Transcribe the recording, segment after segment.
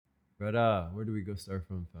Brother, where do we go start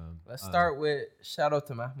from, fam? Let's start with shout out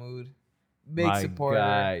to Mahmoud. Big my supporter.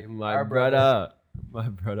 guy, my our brother. My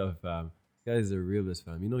brother, fam. This guy is the realest,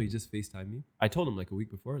 fam. You know, he just FaceTimed me. I told him like a week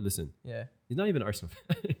before, listen, Yeah. he's not even Arsenal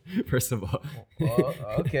fan, first of all.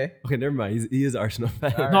 Okay. Okay, never mind. He is Arsenal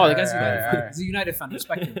fan. All No, right, the guy's all right, all right. he's a United fan.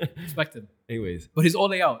 Respect him. Respect him. Anyways, But he's all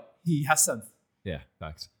day out. He has sense. yeah,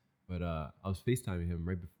 facts. But I was FaceTiming him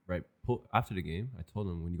after the game. I told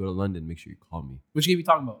him, when you go to London, make sure you call me. Which game you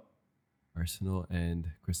talking about? Arsenal and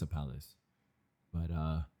Crystal Palace. But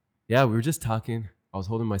yeah, we were just talking. I was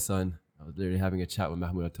holding my son. I was literally having a chat with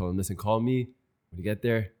Mahmoud. I told him, listen, call me when you get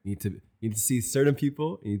there. You need to see certain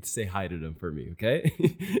people. You need to say hi to them for me, okay?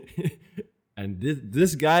 And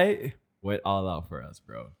this guy went all out for us,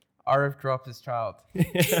 bro. RF dropped his child.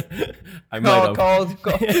 I might have. Called.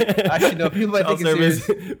 Actually, no. People might Child think it's service.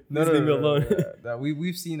 serious. No, Leave me alone. No,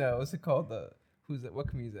 we've seen what's it called? Who's that? What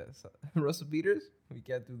comedian is that? Russell Peters. We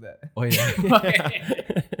can't do that. Oh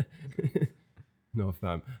yeah. No,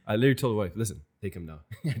 fam. I literally told the wife, listen, take him now.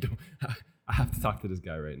 I have to talk to this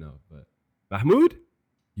guy right now. But Mahmoud,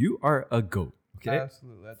 you are a goat. Okay.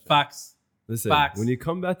 Absolute legend. Facts. Listen, Facts. when you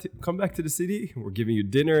come back to the city, we're giving you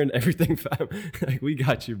dinner and everything, fam. Like, we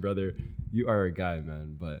got you, brother. You are a guy,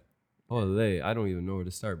 man. But holy, I don't even know where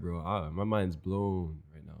to start, bro. My mind's blown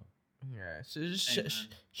right now. Yeah. So just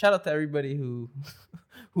shout out to everybody who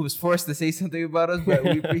was forced to say something about us, but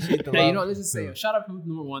we appreciate the love. Hey, you know, let's just say shout out to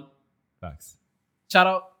number one. Facts. Shout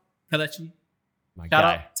out Kelechi. My Shout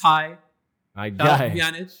guy. out Ty. My Shout out guy.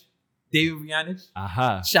 Vujanic. David Vujanic.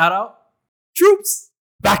 Aha. Shout out Troops.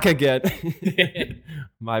 Back again.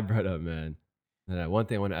 My brother, man. And one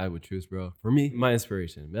thing I want to add with Truce, bro. For me, my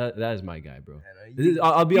inspiration. That is my guy, bro.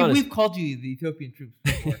 I'll be honest. We've called you the Ethiopian troops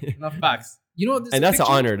before. Enough Facts. You know, And that's an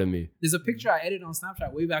honor to me. There's a picture I edited on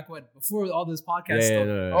Snapchat way back when, before all this podcast Yeah, stuff.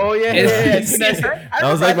 no. Oh yeah, It's-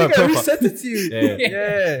 I was like my think I profile. resent it to you. Yeah.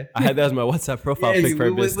 Yeah. I had that as my WhatsApp profile pic for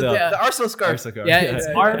a bit with still. the Arsenal scarf. Arsenal card. Yeah, it's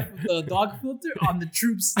art with the dog filter on the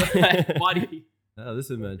Troops body. Nah,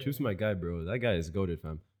 listen, man. Truce my guy, bro. That guy is goated,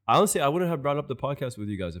 fam. Honestly, I wouldn't have brought up the podcast with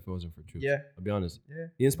you guys if it wasn't for Truce. Yeah. I'll be honest. Yeah.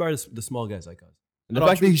 He inspired the small guys like us. And the Shout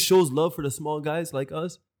out fact that he Truce. shows love for the small guys like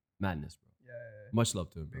us, madness, bro. Yeah. Much love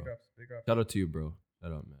to him, bro. Big ups. Big ups. Shout out to you, bro.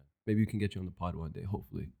 Shout out, man. Maybe we can get you on the pod one day,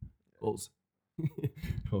 hopefully. Goals.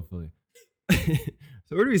 Hopefully.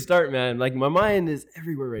 So where do we start, man? Like, my mind is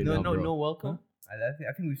everywhere right now, bro. No welcome. I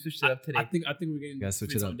think we switched it up today. I think we're getting Yeah, switch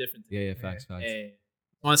doing it up. something different. Yeah, yeah, facts. Hey,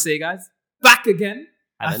 want to say, guys, back again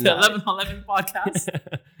Have a after nice- 11 on 11 podcast.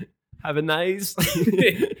 Have a nice.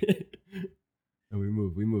 And we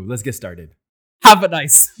move. Let's get started. Have a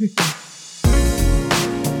nice.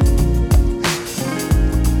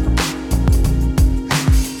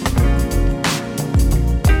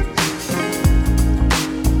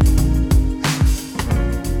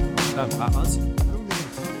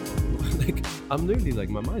 I'm literally like,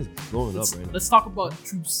 my mind's blowing up right now. Let's talk about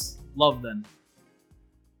Troops love then.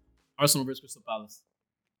 Arsenal versus Crystal Palace.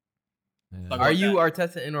 Yeah. Are Are you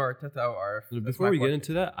Arteta in or Arteta out? So before we get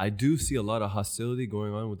into that, I do see a lot of hostility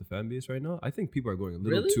going on with the fan base right now. I think people are going a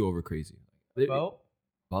little Really? too over crazy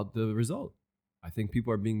about the result. I think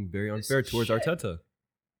people are being very This unfair is towards shit. Arteta.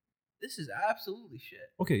 This is absolutely shit.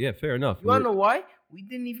 Okay, yeah, fair enough. You wanna know why? We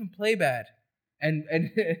didn't even play bad, and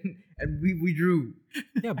we drew.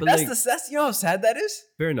 Yeah, but That's like, that's you know how sad that is.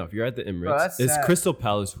 fair enough. You're at the Emirates. Bro, that's It's sad. Crystal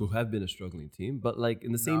Palace, who have been a struggling team, but like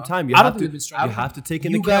in the same No. time, you I don't have think to they've been struggling. you have to take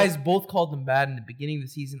into You account. guys both called them bad in the beginning of the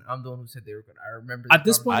season. I'm the one who said they were good. I remember At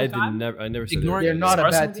this point, I time, never said ignoring they're they were not good. a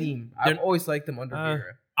Arsenal bad team? team. I've always liked them under Vieira.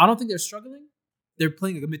 I don't think they're struggling. They're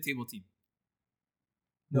playing a mid-table team.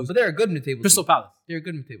 No, but they're a good mid-table Crystal team. Palace. They're a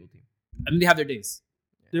good mid-table team. I mean, they have their days.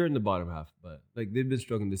 They're in the bottom half, but like they've been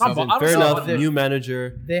struggling this No, season. but I don't Fair know, enough. but they're- New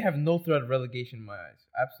manager. They have no threat of relegation in my eyes.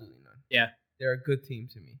 Absolutely none. Yeah. They're a good team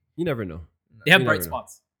to me. You never know. They have You bright never know.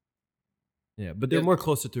 spots. Yeah, but they're Yeah. more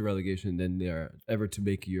closer to relegation than they are ever to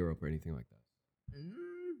make Europe or anything like that.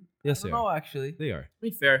 Yes, I they don't know, are. actually. They are. I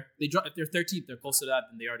mean, fair. If they're 13th, they're closer to that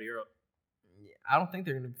than they are to Europe. Yeah, I don't think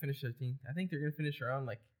they're going to finish 13. I think they're going to finish around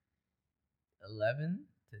like 11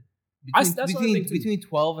 to That's what I think too. between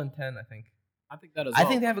 12 and 10, I think. I think that as I well.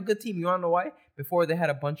 think they have a good team. You want to know why? Before they had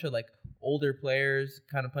a bunch of like older players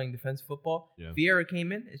kind of playing defensive football. Yeah. Vieira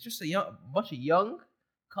came in. It's just a bunch of young,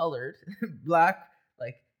 colored, black,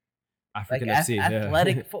 like African like FC.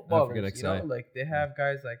 athletic yeah. footballers. African You know, XI. like they have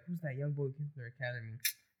guys like who's that young boy who came from their academy?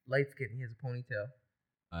 Light skin. He has a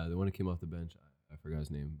ponytail. The one that came off the bench. I forgot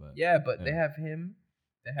his name, but Yeah, but they Yeah. have him.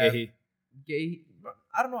 They have Gay. Gay.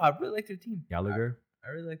 I don't know. I really like their team. Gallagher. I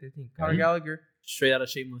really like their team. Conor Yeah. Gallagher. Straight out of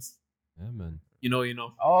Shameless. Yeah, man. You know.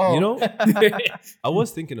 Oh, You know, I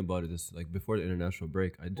was thinking about it this like before the international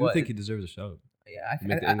break. I do What? think he deserves a shout. yeah.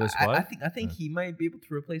 Make the English squad? I think he might be able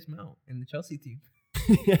to replace Mount in the Chelsea team.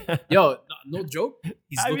 Yo, no joke.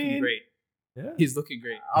 He's I looking mean- great. Yeah, He's looking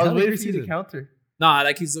great. I was Had a waiting great for you to season. counter. Nah,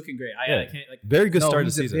 like he's looking great. I Yeah. can't like. very good No, start of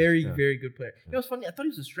he's the a season. very, yeah. very good player. You know, it's funny. I thought he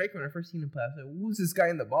was a striker when I first seen him play. I was like, who's this guy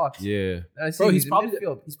in the box? Yeah, And I see Bro, he's he's in probably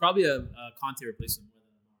midfield. he's probably a Conte replacement.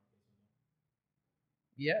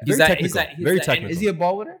 Yeah. He's Very that. He's technical. that. He's Very that technical. Is he a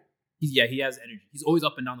ball winner? Yeah, he has energy. He's always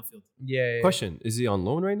up and down the field. Yeah. Question: is he on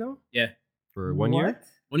loan right now? Yeah, For 1 year? What?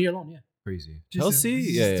 1 year alone. Yeah, Crazy. This is- Chelsea, this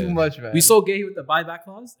is yeah. too much, man. we sold Gay with the buyback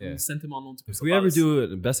clause. And Yeah. we sent him on loan to If Crystal we ever Palace. do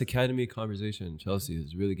a best academy conversation, Chelsea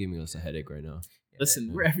is really giving us a headache right now. Listen,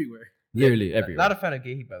 Yeah. we're everywhere. Literally Not everywhere. a fan of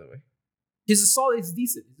Gahey, by the way. He's a solid. He's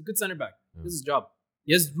decent. He's a good center back. Yeah. This is his job.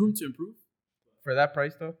 He has room to improve. For that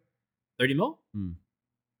price, though. 30 mil. Hmm.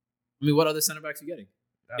 I mean, what other center backs are you getting?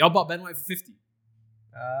 Uh, Y'all bought Ben White for 50.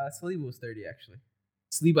 Saliba was 30 actually.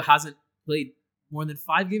 Saliba hasn't played more than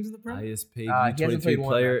 5 games in the Premier. Highest paid he hasn't U23 played one,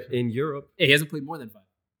 player actually. in Europe. Yeah, he hasn't played more than 5.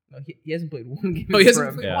 No, he hasn't played one game. No, in he hasn't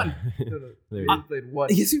Prem. played Yeah. one. No, no, he There hasn't played one.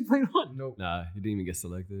 He hasn't played one. Nope. Nah, he didn't even get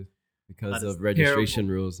selected because That is of registration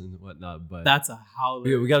rules and whatnot. But That's a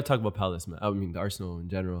howler. we got to talk about Palace, man. I mean, the Arsenal in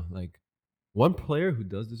general. Like, one player who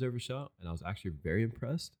does deserve a shot, and I was actually very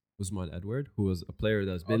impressed, Usman Edward, who was a player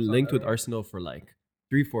that's been Usman linked with Edward. Arsenal for like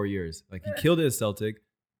 3-4 years. Like, he Yeah. killed it at Celtic.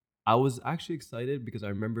 I was actually excited because I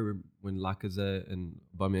remember when Lacazette and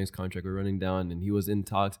Aubameyang's contract were running down, and he was in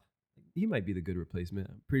talks. He might be the good replacement.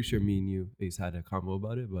 I'm pretty sure me and you, Ace, had a convo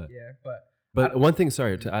about it. But Yeah, but but one thing,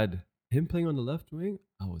 sorry to add, him playing on the left wing,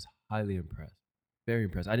 I was highly impressed, very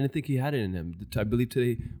impressed. I didn't think he had it in him. I believe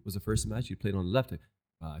today was the first match he played on the left.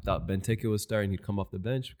 I thought Benteke was starting, he'd come off the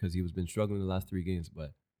bench because he was been struggling the last 3 games.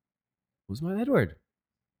 But Usman Edward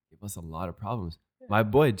gave us a lot of problems. My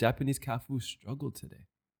boy, Japanese Cafu, struggled today.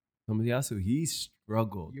 Tomiyasu, he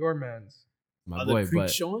struggled. your man's. My Are boy, the creeks but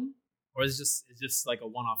showing? Or is it's just like a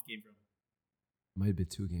one-off game for him? might have been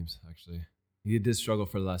 2 games actually. He did struggle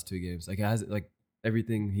for the last 2 games. Like, it has like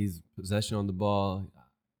everything. He's possession on the ball.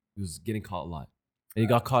 He was getting caught a lot, and he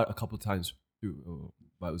got caught a couple times through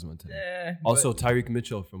by Usman today. Yeah. Also, Tyreek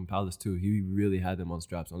Mitchell from Palace too. He really had them on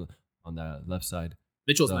straps on that left side.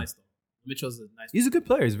 Mitchell's So- nice, though. Mitchell's a nice. He's a good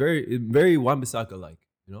player. He's very Wan-Bissaka like,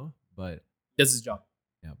 you know. But does his job.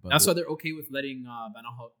 yeah, but That's why they're okay with letting Ben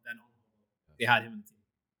Olmo. They had him in the team.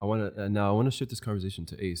 I want to now. I want to shift this conversation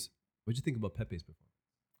to Ace. What do you think about Pepe's performance?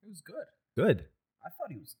 It was good. Good. I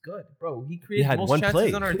thought he was good, bro. He He created had most one chances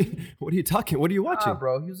play. on our team. What are you talking? What are you watching? Nah,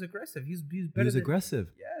 bro, he was aggressive. He was He better. was than,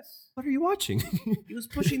 aggressive. Yes. What are you watching? He was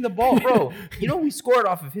pushing the ball, bro. You know we scored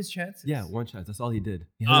off of his chances. Yeah, one chance. That's all he did.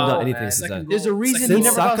 He hasn't done Oh, anything man. since Second that. goal- There's a reason second he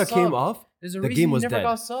Since goal- never got Saka came subbed. off, There's a the reason game he was never dead.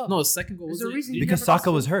 got subbed. No, his second goal There's was a reason he because never got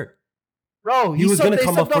Saka was subbed. hurt Bro, He was subbed- gonna they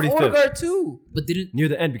come off subbed off 45th. Odegaard too. But didn't near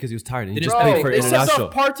the end because he was tired and he Didn't just play played Bro, for they subbed international.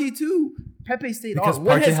 off Partey too. Pepe stayed Because on.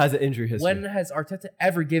 When Partey has- has an injury history. When has Arteta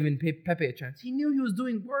ever given Pepe a chance? He knew he was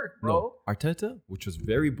doing work, bro. No, Arteta, which was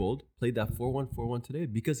very bold, played that 4-1-4-1 today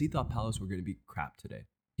because he thought Palace were going to be crap today.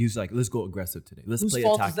 He was like, let's go aggressive today. Let's Whose play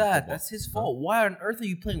fault attacking is that? football." That's his Huh? fault. Why on earth are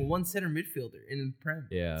you playing one center midfielder in Prem?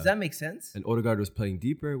 Yeah. Does that make sense? And Odegaard was playing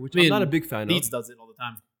deeper, which I mean, I'm not a big fan Leeds of. does it all the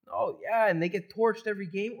time. Oh yeah, and they get torched every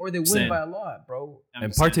game, or they win Same. by a lot, bro. I'm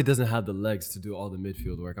And just saying. Partey doesn't have the legs to do all the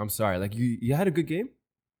midfield work. I'm sorry. Like, you had a good game,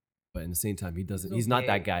 but in the same time, he doesn't. He's not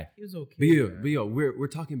that guy. He was okay. But yo, man. we're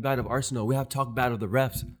talking bad of Arsenal. We have talked bad of the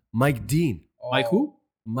refs. Mike Dean. Mike who?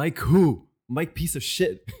 Mike who? Mike piece of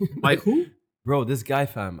shit. Mike who? Bro, this guy,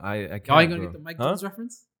 fam. I can't, Y'all ain't gonna bro. get the Mike Huh? Jones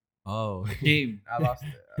reference? Oh. Game. I lost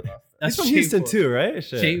it. That's He's from Houston shameful. too, right?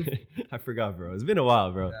 Shit. Shameful. I forgot, bro. It's been a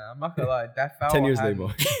while, bro. Nah, I'm not gonna lie. That foul. 10 years had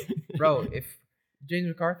later, me- bro. If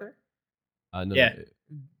James McArthur, No, Yeah.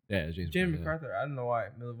 James James McArthur, McArthur, I don't know why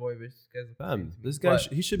Milivojevic guy's yeah. Fam, this But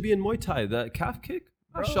guy, he should be in Muay Thai. That calf kick,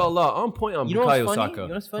 Bro. mashallah, on point on you know what's Bukayo funny? Saka. You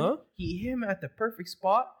know what's funny? Huh? He hit him at the perfect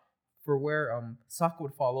spot for where Saka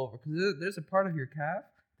would fall over, because there's a part of your calf,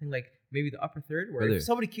 I think like maybe the upper third, where Brother. if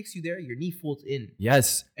somebody kicks you there, your knee folds in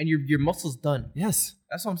Yes, and your muscle's done. yes.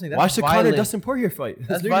 That's what I'm saying. That's Watch the Conor violent. Dustin Poirier fight.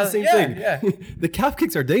 That's That's literally the same violent. thing. The calf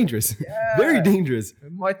kicks are dangerous. Yeah. Very dangerous.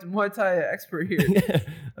 Muay Thai expert here.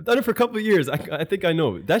 I've done it for a couple of years. I think I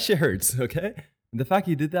know. That shit hurts, okay? And the fact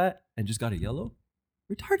he did that and just got a yellow,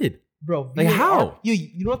 retarded. Bro, Like, VAR. how?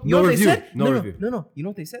 You know what No they review. said? No review. No. You know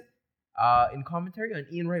what they said? In commentary on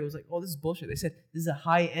Ian Wright was like, "Oh, this is bullshit." They said this is a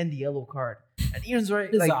high-end yellow card, and Ian's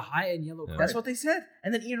right. This Like is a high end yellow Yeah. card. that's what they said.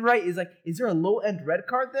 And then Ian Wright is like, "Is there a low-end red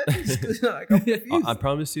card then?" Like, I'm confused. I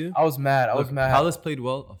promise you. I was mad. I was Look, mad. Palace played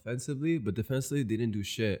well offensively, but defensively they didn't do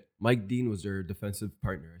shit. Mike Dean was their defensive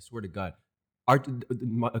partner. I swear to God.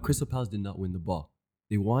 Crystal Palace did not win the ball.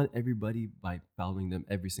 They won everybody by fouling them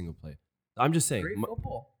every single play. I'm just saying. Great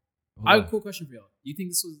football. Hold I have on. a cool question for y'all. Do you think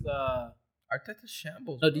this was Arteta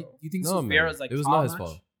shambles. no? Bro. Do you think this No, was man. Vieira's like It was trial not his match?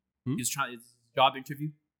 fault. He was trying his job interview.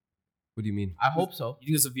 What do you mean? I hope so. You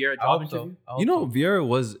think it's a Vieira I job hope so. interview? I hope You know, so. Vieira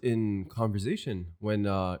was in conversation when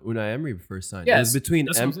Unai Emery first signed. It Yes, was between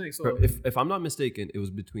that's what I'm saying, so- if I'm not mistaken, it was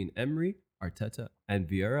between Emery, Arteta, and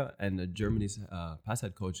Vieira and Germany's pass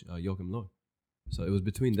head coach Joachim Löw. So it was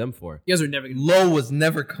between them four. You guys are never gonna. Low was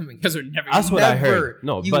never coming. You guys are never. That's gonna what I heard.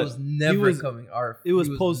 No, he but was never was- coming. Arf. It was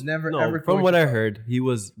He post. never No, ever from going what to I come. heard, he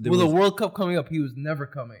was. There With the was World Cup coming up, he was never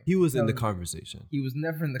coming. he was in the Telling you. conversation. He was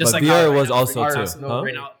never in the. Just But like Vieira how was right now, also right too, now- huh?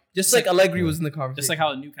 Right now, just like Allegri was in the conversation. just like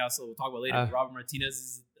how Newcastle, we'll talk about later. Uh, Robert Martinez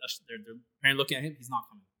is they're apparently looking at him. He's not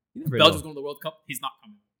coming. You never Belgium's know. going to the World Cup. He's not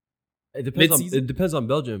coming. It depends on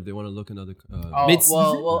Belgium if they want to look another. Oh, Mid-season?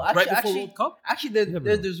 well, Right before actually, World Cup. actually, You never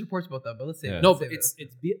know. there's reports about that, but let's say Yeah. that, No, let's but say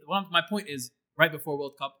it's that. my point is right before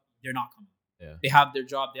World Cup, they're not coming. Yeah. They have their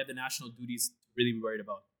job. They have the national duties to really be worried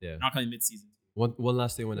about. Yeah. They're not coming mid-season. One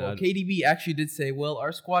last thing I want to Well, add. KDB actually did say, "Well,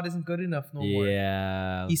 our squad isn't good enough no more."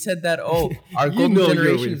 Yeah. He said that. Oh, our You golden know you're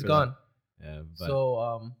generation waiting is for gone. Yeah, but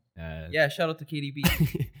So, yeah. yeah, shout out to KDB. Shout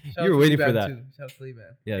You were out to waiting for Liban that. Too. Shout out to Liban.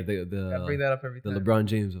 Yeah, Gotta bring the that up every the time. LeBron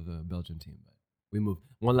James of the Belgian team. But we move.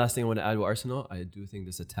 One last thing I want to add with Arsenal. I do think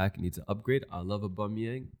this attack needs an upgrade. I love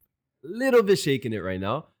Aubameyang. Little bit shaking it right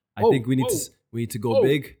now. I think we need to go Whoa.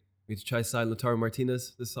 big. We need to try to sign Lautaro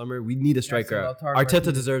Martinez this summer. We need a striker. Lautaro Arteta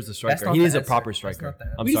Martinez. deserves a That's striker. not He the needs a answer. proper That's striker. not the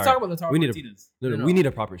answer. I'm We need to sorry. talk about Lautaro We need a- Martinez. No, No. we need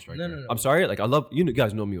a proper striker. No. I'm sorry. Like I love you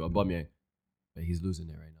guys know me with Aubameyang, but he's losing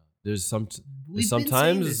it right now. There's some We've sometimes been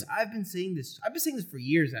saying this. I've been saying this. I've been saying this for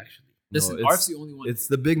years, actually. Listen, No, Arf's the only one. it's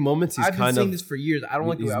the big moments. He's I've been kind saying of this for years. I don't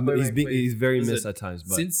like the way he's, Aubameyang being, plays. he's very Listen, missed at times,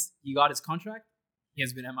 but Since he got his contract, he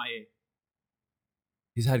has been MIA.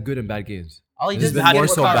 he's had good and bad games. All he There's does been is more get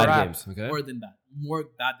so caught bad rap. games. Okay, More than bad. More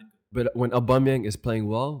bad than good. but when Aubameyang is playing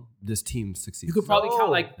well, this team succeeds. You could probably No.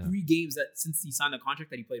 count like Yeah. 3 games that since he signed the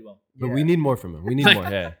contract that he played well. But Yeah. we need more from him. We need more.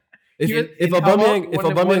 Yeah. If In how long- when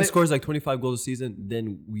Aubameyang it- scores like 25 goals a season,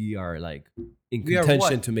 then we are like in We are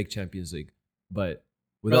contention what? to make Champions League. But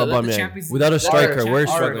Bro, without let the Aubameyang, Champions League- without a Arf, striker, we're Arf,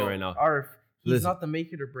 struggling right now. Arf, he's Listen. not the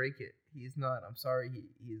make it or break it. He's not. I'm sorry,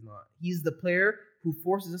 he's not. He's the player who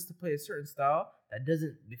forces us to play a certain style that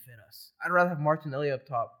doesn't befit us. I'd rather have Martinelli up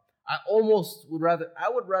top. I would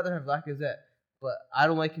rather have Lacazette, but I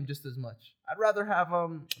don't like him just as much. I'd rather have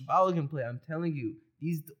Balogun play. I'm telling you,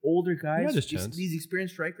 these older guys, his chance. these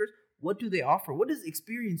experienced strikers, what do they offer? What does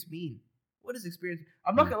experience mean? What does experience?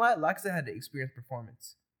 I'm not gonna lie, Lacazette had the experience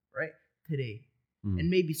performance, right? Today. Mm. And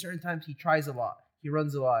maybe certain times he tries a lot, he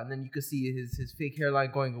runs a lot, and then you could see his fake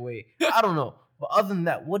hairline going away. I don't know. But other than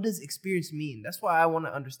that, what does experience mean? That's why I want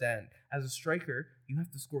to understand. As a striker, you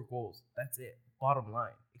have to score goals. That's it. Bottom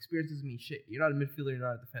line. Experience doesn't mean shit. You're not a midfielder, you're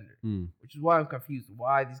not a defender. Mm. Which is why I'm confused.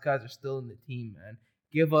 Why these guys are still in the team, man.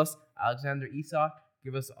 Give us Alexander Isak,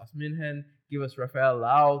 give us Osminhen, give us Rafael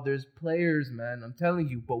Lau. There's players, man. I'm telling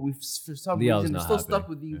you. But we've for some Leo's reason we're not still happening. stuck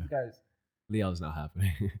with these Yeah. guys. Leo's not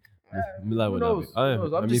happening. Who Milan would not knows? be. Who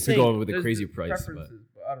knows? I'm I mean, just if you're saying, going with a there's crazy different price, preferences,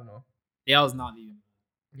 but I don't know. Yeah, I was not even.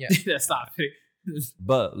 Yeah. That's not fake.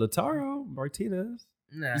 but Lautaro Martinez,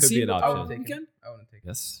 Nah. Could be an Lautaro option. on the weekend? I wouldn't take it.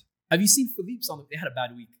 yes, Have you seen Philippe's on the? They had a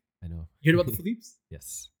bad week. I know. You heard about the Philippe's?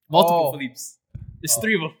 Yes. Multiple Oh. Philippe's. There's Oh.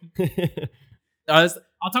 3 of them. I'll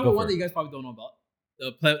talk Go about for one that it. you guys probably don't know about.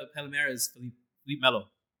 The Palmeiras Felipe Melo.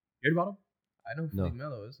 You heard about him? I know who No. Felipe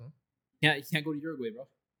Melo is. Huh? Yeah, he can't go to Uruguay, bro.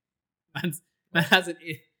 Man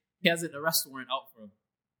has an arrest warrant out for him,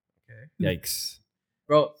 Okay. Yikes.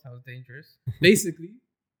 bro. Sounds dangerous. Basically,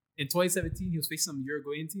 in 2017, he was facing some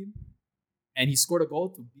Uruguayan team, and he scored a goal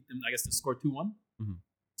to beat them. I guess to score 2-1. Mhm.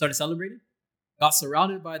 Started celebrating. Got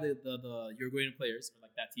surrounded by the Uruguayan players, or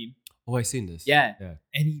like that team. Oh, I seen this. Yeah. Yeah.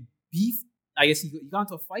 And he beefed. I guess he got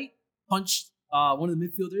into a fight, punched one of the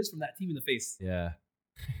midfielders from that team in the face. Yeah.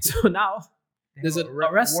 So now there's an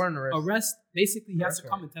arrest. Warrant arrest. Arrest. Basically, he has Arrest to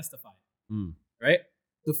come and testify. Mm. Right?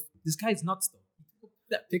 This guy's nuts though. He took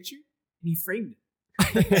that picture and he framed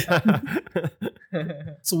it.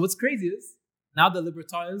 So what's crazy is now the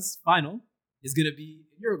Libertadores final is gonna be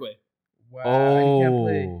in Uruguay. Wow. He can't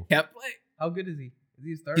play. Oh. Can't play. How good is he? Is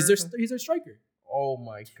he a starter? He's or their something? he's their striker. Oh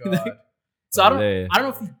my god. So I don't Olé. know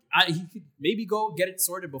if he could maybe go get it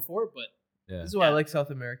sorted before, but Yeah. This is why I like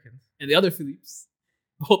South Americans. and the other Philippes,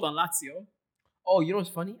 both on Lazio, Oh, you know what's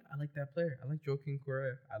funny? I like that player. I like Joaquin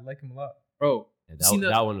Correa. I like him a lot. bro. Yeah, You seen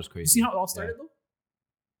that one was crazy. You see how it all started though?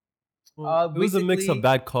 It was a mix basically- of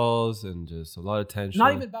bad calls and just a lot of tension.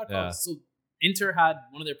 Not even bad Yeah. calls. So Inter had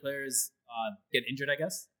one of their players get injured, I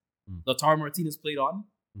guess. Mm. Lautaro Martinez played on.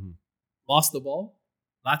 Mhm. lost the ball.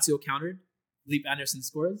 Lazio countered. Felipe Anderson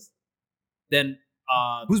scores. Then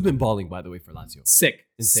Who's been balling, by the way, for Lazio? sick.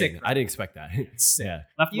 Insane. Sick. I didn't expect that. Sick. Yeah.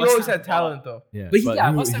 Left He West always Ham had talent though. Yeah.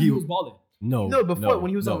 But West Ham he was balling. No, before when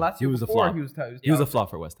he was on Lazio, he was a before flop. he was talented. He was a flop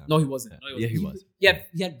for West Ham. No, he wasn't. Yeah, he was. He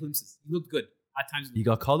had glimpses. He looked good at times. He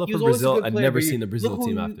got called up He for was always a Brazil. good I've player, never but seen the Brazil look who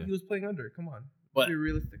team he- after. He was playing under. Come on, But- be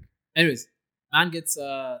realistic. Anyways, man gets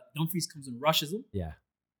Dumfries comes and rushes him. Yeah.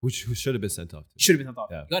 Who should have been sent off. Should have been sent off.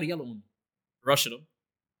 Yeah. He got a yellow one. Rushed him.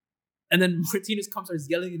 And then Martinez comes starts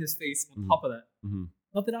yelling in his face on Mhm. top of that. Mm-hmm.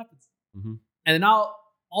 Nothing happens. Mm-hmm. And then now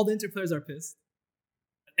all the Inter players are pissed.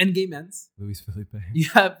 End game ends. Luis Felipe. You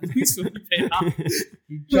have Luis Felipe now.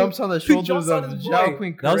 He jumps on the He shoulders jumps of on his João boy.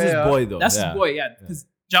 Queen That was his Correa, boy, though. That's yeah. his boy, yeah. Because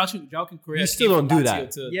Joaquin Correa You still came from don't do Lazio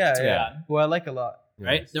that. To, Yeah, to yeah. Milan, Who I like a lot. Yeah.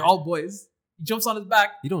 right? They're all boys. He jumps on his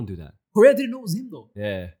back. You don't do that. Correa didn't know it was him though.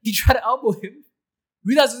 Yeah. He tried to elbow him.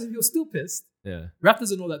 Realizes he was still pissed. Yeah. Ref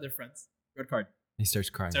doesn't know that they're friends. Red card. He starts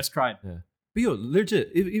crying. Starts crying. But yo,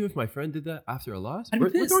 legit, even if my friend did that after a loss, I'd be we're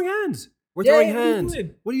pissed. throwing hands. We're Yeah, throwing yeah, what are you hands.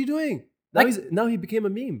 doing? What are you doing? Now, Like- now he became a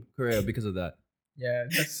meme, Correa, because of that. Yeah,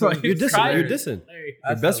 that's Bro, so he You're was dissing. crying. You're dissing. Hilarious. Your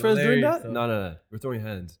That's best friend's doing hilarious, that? though. No. We're throwing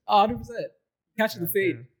hands. Oh, 100%. Catching the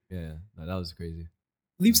fade. Yeah. No, that was crazy.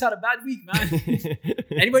 Philippe's had a bad week, man.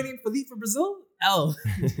 Anybody named Philippe for Brazil? L.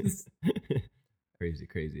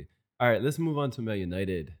 Crazy. All right, let's move on to Man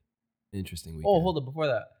United. Interesting week. Oh, hold on. Before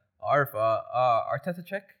that, Arf, Arteta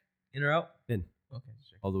check in or out? In. Okay,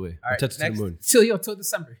 check. All the way. All right, Arteta to next. the moon. Still, till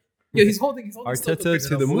December. Yo, he's holding Arteta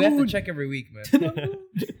still to the We have to moon. check every week, man.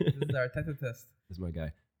 This is our Arteta test. This is my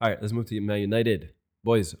guy. All right, let's move to Man United.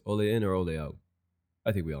 Boys, Ole in or Ole out?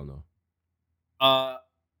 I think we all know.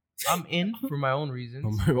 I'm in for my own reasons.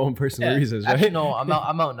 For my own personal Yeah. reasons, right? Actually, no, I'm out.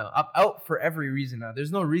 I'm out now. I'm out for every reason now.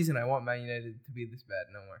 There's no reason I want Man United to be this bad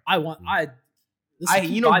no more.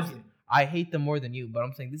 Listen, I hate them more than you, but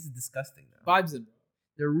I'm saying this is disgusting now. vibes in.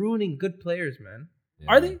 They're ruining good players, man. Yeah.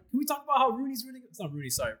 Are they? Can we talk about how Rooney's ruining? It's not Rooney,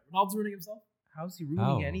 sorry. Ronaldo's ruining himself. How's he ruining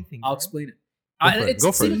How? anything? I'll bro? explain it. for it. It's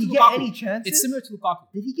Go for it. similar Did he to get Lukaku. any chances? It's similar to Lukaku.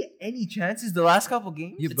 Did he get any chances the last couple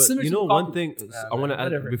games? Yeah, It's but similar you to know Lukaku. one thing I want to add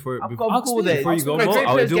whatever. before I'm before, cool with it. before you go, Great Mo, players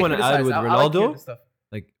I do get want to add with criticized. I like hearing Ronaldo. this stuff.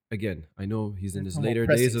 Like again, I know he's in They're his talking later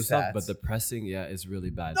about days pressing of stuff, stats. but the pressing, yeah, is really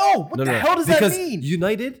bad. No, what the hell does because that mean?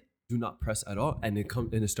 United do not press at all, and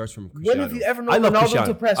it starts from When Cristiano. have you ever I known love Ronaldo Cristiano.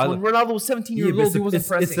 to press? I When love- Ronaldo was 17 Yeah, years but old, he wasn't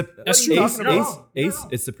pressing. That's What are you true. talking No, about? Ace,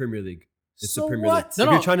 it's the Premier League. It's So the Premier what? League. No, If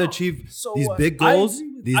no, you're trying to no. achieve So these what? big I goals,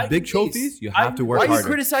 agree with- these I big agree with Ace. trophies, you I have to agree work Why are you harder.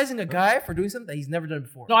 criticizing a guy for doing something that he's never done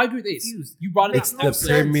before? No, I agree with Ace. Confused. You brought it Makes up. It's no the sense.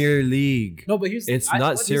 Premier League. No, but here's the It's thing. not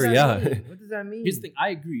What does that Serie A. mean? What does that mean? Here's the thing. I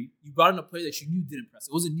agree. You brought in a player that you knew didn't press.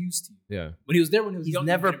 It wasn't news to you. Yeah. When he was there, when he was He's young,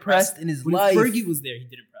 never he didn't pressed press. in his When life. Fergie was there, he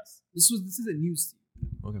didn't press. This isn't news to you.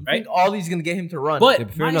 Okay. I right? think all these gonna get him to run. But Yeah,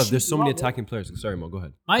 but fair my enough. issue There's with so many Ronaldo- attacking players. Sorry, Mo. Go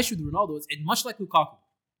ahead. My issue with Ronaldo is, and much like Lukaku,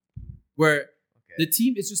 where the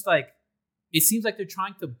team is just like, it seems like they're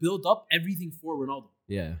trying to build up everything for Ronaldo.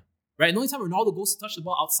 Yeah. Right? And the only time Ronaldo goes to touch the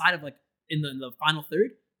ball outside of like in the final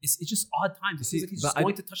third, it's just odd times. It See, seems like he's but just I-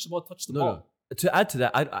 going to touch the ball, touch the No, ball. no. To add to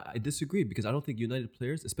that, I disagree because I don't think United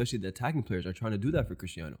players, especially the attacking players, are trying to do that for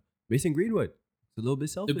Cristiano. Mason Greenwood, it's a little bit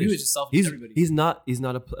selfish. The view is just selfish. He's everybody. he's not a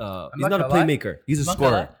not not a gonna lie. playmaker. He's a I'm not gonna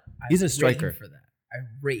scorer. lie, I He's a rate him striker. for that. I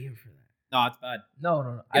rate him for that. No, it's bad.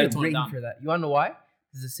 No. Gotta I tone it rate him down. for that. You wanna know why?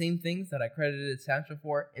 It's the same things that I credited Sancho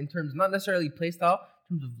for in terms, not necessarily play style,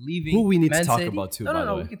 in terms of leaving. Who we need to Man talk City. about too, No, by no,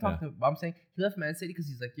 the no. way. We can talk. Yeah. But I'm saying he left Man City because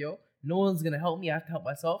he's like, yo, no one's gonna help me. I have to help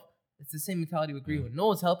myself. It's the same mentality with Greenwood. No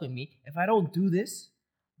one's helping me. If I don't do this,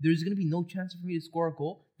 there's gonna be no chance for me to score a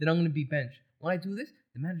goal. Then I'm gonna be benched. When I do this,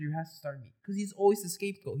 the manager has to start me because he's always the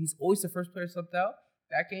scapegoat. He's always the first player subbed out.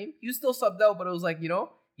 That game, he was still subbed out, but it was like, he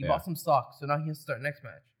Yeah. bought some stock, so now he has to start next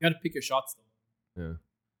match. You got to pick your shots, though. Yeah.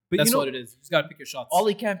 But That's what it is. You just got to pick your shots. All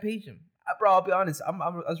he can't page him. Bro, I'll be honest. I'm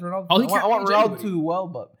as Ronaldo. All he I want can't page Ronaldo anybody. to do well,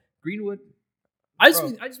 but Greenwood. I just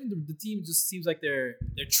Bro. mean the team just seems like they're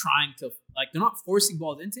trying to, like, they're not forcing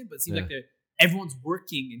balls into him, but it seems Yeah. like everyone's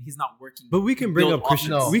working and he's not working. But we can bring Build up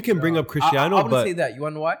Cristiano. offense. We can bring up Cristiano, I wouldn't but say that. You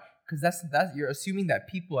want to know why? Because that's you're assuming that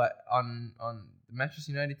people on the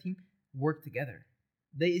Manchester United team work together.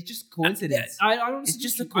 It's just coincidence. I don't. It's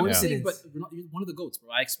just a I'm saying, coincidence. but you're one of the goats, bro.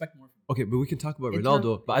 I expect more. okay, but we can talk about In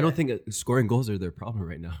Ronaldo. term- But I don't yeah. think scoring goals are their problem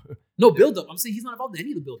right now. No build up. I'm saying he's not involved in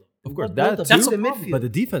any of the build up. Of course, What that build-up? too. That's a the problem. midfield. But the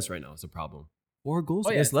defense right now is a problem. 4 goals Oh,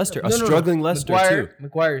 yeah. against Leicester. No, A no, no. struggling Leicester too.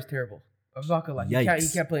 Maguire is terrible. I'm not gonna lie. He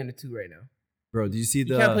Yikes. can't play in the 2 right now. Bro, did you see He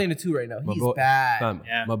the can't play in the 2 right now. my He's boy- bad. fam,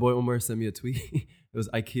 Yeah. my boy Omar sent me a tweet. It was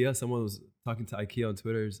IKEA. Someone was talking to IKEA on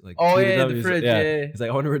Twitter. It's like, Oh, tweeted yeah, them. the He's fridge, Like, yeah. He's like,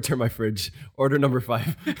 I want to return my fridge. Order number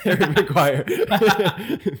 5. Harry Maguire.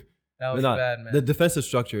 That was But no, bad, man. The defensive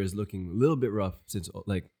structure is looking a little bit rough since,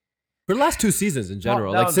 like, For the last 2 seasons in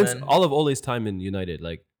general, down, like since man. all of Ole's time in United,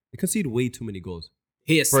 like they concede way too many goals.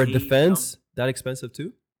 He is For a saved defense, that expensive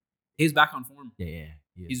too? He's back on form. Yeah, yeah.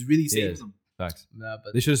 He is. He's really He saving is. them. Facts. Nah,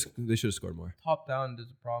 but They should have scored more. top down,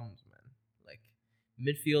 there's problems, man. Like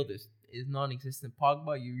midfield is non-existent.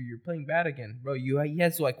 Pogba, you're playing bad again, bro. He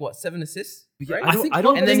has like what 7 assists, right? I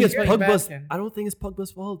don't and then think it's he's playing Pogba's. back, and- I don't think it's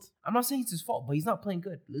Pogba's fault. I'm not saying it's his fault, but he's not playing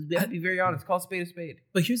good. Let's be very honest. Call a spade a spade.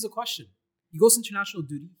 But here's the question: he goes international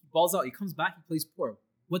duty, he balls out, he comes back, he plays poor.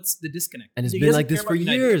 What's the disconnect? And it's Either he been doesn't like this care for about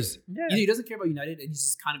United- years. Yeah. Either he doesn't care about United and he's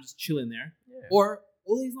just kind of just chilling there, Yeah. or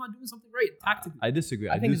Ole's not doing something right tactically. I disagree.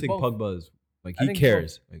 I I, think do it's think both. Pogba is like I he think it's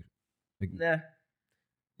cares. Like, Nah.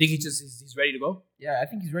 think he's ready to go. Yeah, I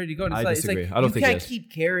think he's ready to go. And I it's disagree. like I don't you think can't he is.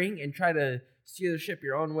 keep caring and try to steer the ship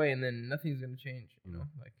your own way, and then nothing's gonna change. You know,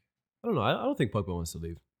 like I don't know. I don't think Pogba wants to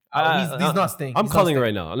leave. he's not staying. I'm He's calling it not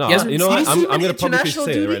right now. No, He hasn't- you know Did what? you see I'm him gonna in publicly international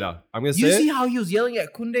say it duty? right now. I'm gonna Do you say see it. how he was yelling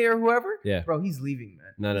at Koundé or whoever? Yeah. Bro, he's leaving, man.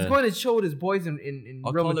 No, He's no. going to show with his boys in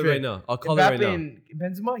I'll Real call it Madrid. right now. I'll call it right Mbappe now. and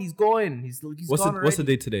Benzema, he's going. He's What's gone the already.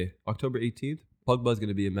 date today? October 18th. Pogba is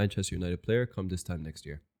gonna be a Manchester United player come this time next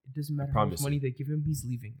year. It doesn't matter how promise much money they give him. He's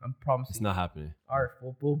leaving. I'm promising. It's not happening. Arif,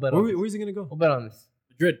 we'll bet on this. Where's he gonna go? We'll bet on this.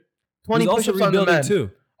 Madrid. 20 He's also push-ups on rebuilding demand.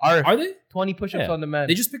 too. Arif, Are they? 20 push-ups Yeah. on demand.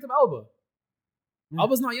 They just picked up Alba. Yeah.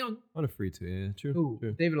 Alba's not young. On a free too. Yeah, true. Who?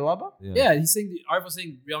 True. David Alaba? Yeah, he's saying Arif was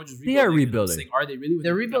saying Real Madrid's They are rebuilding. and I'm rebuilding. saying, are they really? when The they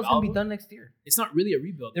pick rebuild's up going to be Alba? done next year. It's not really a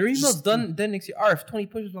rebuild. The It's rebuild's just- done next year. Arif, 20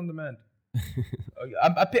 push-ups on demand. Oh,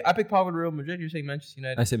 yeah. I pick Pogba to Real Madrid. You're saying Manchester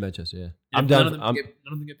United. I say Manchester. Yeah, And I'm if down. None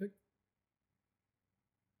of them get picked.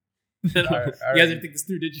 All right. You guys didn't think this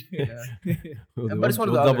through, did you? Yeah. We'll But it's one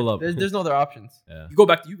of we'll the double other. up. There's no other options. Yeah. You go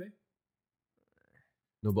back to Juve.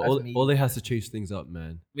 No, but That's me. Ole has to change things up,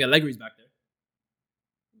 man. We got Allegri's back there.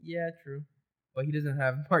 Yeah, true. But he doesn't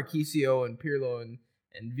have Marquisio and Pirlo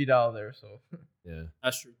and Vidal there, so Yeah.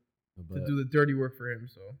 That's true. to But, do the dirty work for him.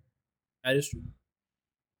 So That is true.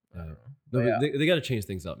 I don't know. no, But but yeah. they got to change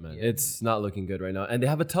things up, man. Yeah. It's not looking good right now, and they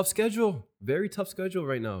have a tough schedule. Very tough schedule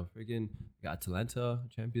right now. Freaking they got Atalanta,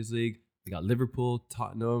 Champions League. They got Liverpool,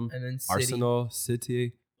 Tottenham, And then City. Arsenal,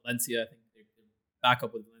 City. Valencia, I think they're back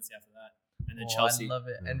up with Valencia after that. And then Oh, Chelsea. I love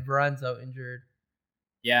it. Yeah. And Varane's out injured.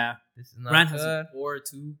 Yeah. This is not Grant has good. looked poor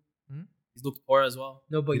too. Hmm? He's looked poor as well.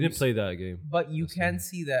 No, but He you didn't play that game. But you That's can fine.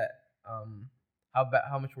 see that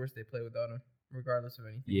how much worse they play without him, regardless of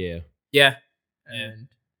anything. Yeah. Yeah. And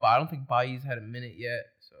but I don't think Bailly's had a minute yet,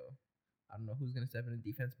 so I don't know who's gonna step in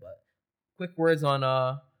defense. But quick words on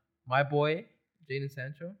my boy Jadon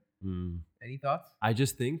Sancho. Mm. Any thoughts? I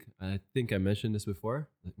think I mentioned this before.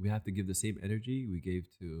 That we have to give the same energy we gave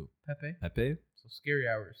to Pepe. Pepe. So scary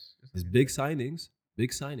hours. Just His like I big said.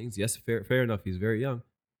 signings. Yes, fair enough. He's very young.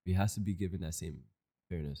 He has to be given that same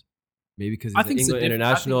fairness. Maybe because I he's an think it's a England diff- I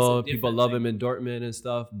think it's a international, people different love thing. him in Dortmund and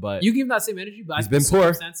stuff. But You give him that same energy, but He's I think been the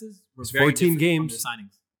poor. circumstances were It's very 14 different from games. their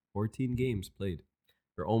signings. 14 games played.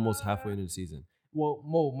 They're almost halfway into the season. Well,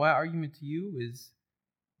 Mo, my argument to you is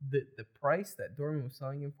the price that Dortmund was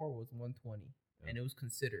selling him for was 120, and it was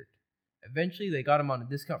considered. Eventually, they got him on a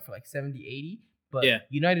discount for like 70, 80, but Yeah.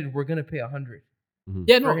 United were gonna pay 100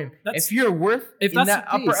 Yeah, for no. him. That's, If you're worth if in that's that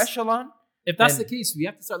the upper case- echelon, if that's the then- case, we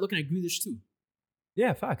have to start looking at Grealish too.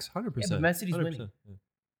 Yeah, facts. 100%. Yeah, but Man City's 100%. winning. Yeah.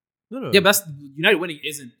 No. Yeah, but that's United winning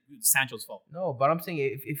isn't Sancho's fault. no. But I'm saying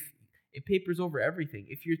if it papers over everything.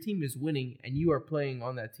 If your team is winning and you are playing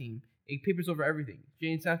on that team, it papers over everything.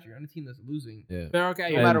 Jadon Sancho, you're on a team that's losing. Yeah. But okay,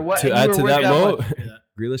 No yeah. matter what, To and you add were to worth that, that Mo, much. Yeah.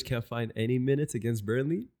 Grealish can't find any minutes against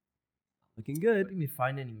Burnley. Looking What good. do you mean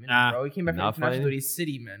find any minute, Nah, bro? He came back from not international finding- duty. He's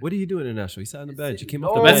City, man. What did he do in international? He sat on the bench. He came No,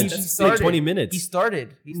 off the he bench. started. 20 minutes. He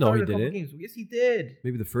started. He No, started he a couple didn't. games. Yes, he did.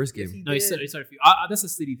 Maybe the first game. Yes, he No, he did. started a few. That's a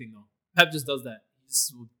City thing though. Pep just does that. He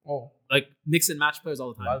just Oh, like mix and match players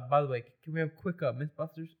all the time. by the way, can we have a quick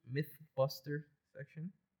Mythbuster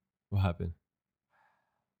section? What happened?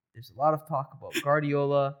 There's a lot of talk about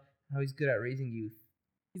Guardiola, how he's good at raising youth.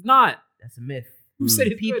 He's not. That's a myth. Who said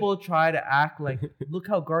he's good? People try to act like, look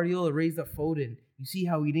how Guardiola raised up Foden. You see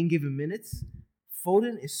how he didn't give him minutes?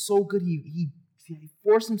 Foden is so good. He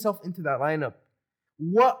forced himself into that lineup.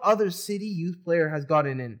 What other City youth player has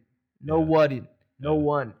gotten in? No Yeah. one. No Yeah.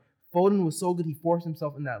 one. Foden was so good. He forced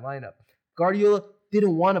himself in that lineup. Guardiola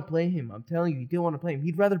didn't want to play him. I'm telling you, he didn't want to play him.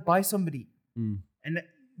 He'd rather buy somebody. Mm. And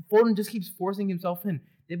Foden just keeps forcing himself in.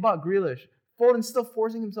 They bought Grealish. Foden's still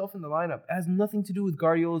forcing himself in the lineup. It has nothing to do with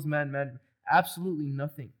Guardiola's man. Absolutely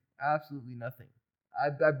nothing. Absolutely nothing.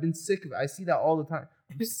 I've been sick of it. I see that all the time.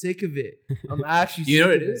 I'm sick of it. I'm actually You know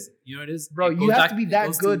sick what of it is? You know what it is? Bro, It you goes have to be it that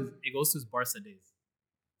goes good. It goes to his Barca days.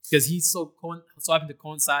 Because he's so happened to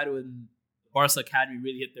coincide when Barca Academy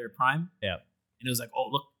really hit their prime. Yeah. And it was like, oh,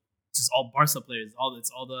 look, this just all Barca players. It's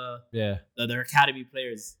all Yeah. their academy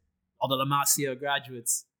players, all the La Masia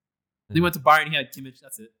graduates. They went to Bayern. He had Kimmich.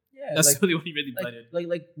 That's it. Yeah, That's like, the only one he really played in.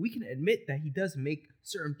 like we can admit that he does make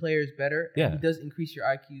certain players better. Yeah. And he does increase your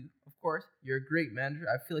IQ. Of course, you're a great manager.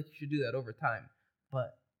 I feel like you should do that over time.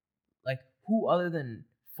 But like, who other than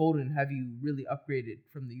Foden have you really upgraded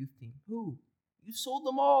from the youth team? Who? You sold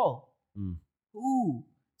them all. Mm. Who?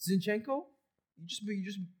 Zinchenko? You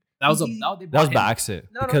just That was he- they That was bought by him. accident.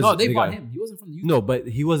 No, no, because No, they got- bought him. He wasn't from the youth. No, but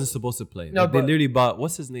he wasn't supposed to play. No, Like, they but- literally bought,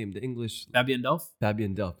 what's his name? The English Fabian Delph.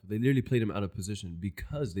 Fabian Delph. They literally played him out of position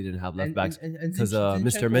because they didn't have left and- backs. and 'cause, Zinchenko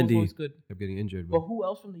Mr. was Mendy- always good. Kept getting injured. But But who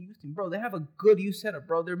else from the youth team, bro? They have a good youth setup,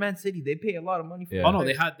 bro. They're Man City. They pay a lot of money for. Yeah. their Oh no,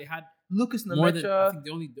 they players. had Lucas more than I Nemecha. think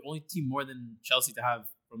the only team more than Chelsea to have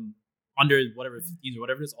from under whatever 15s or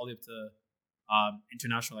whatever it is all the way up to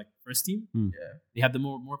international like first team. Yeah, They have the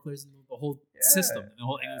more players in the whole Yeah. system, the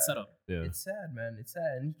whole England Yeah. setup. yeah, it's sad, man. It's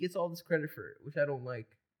sad, and he gets all this credit for it, which I don't like.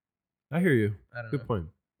 I hear you. I don't Good know. point.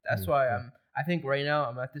 That's Yeah. why Yeah. I think right now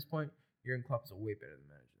I'm at this point. Jurgen Klopp is a way better than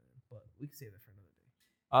manager, but we can save that for another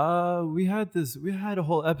day. We had a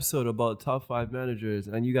whole episode about top 5 managers,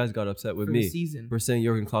 and you guys got upset with For the me season, for saying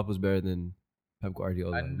Jurgen Klopp was better than Pep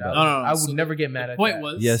Guardiola. I, And no, that- No. I would So never get mad The at point that.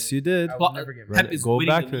 was Yes, you did. I would Klopp- never get mad. Pep at is Go winning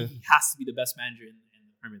back the to- league. He has to be the best manager in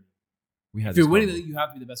the Premier League. We had If you're this winning the convo. league, you have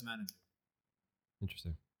to be the best manager.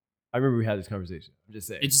 Interesting. I remember we had this conversation. I'm just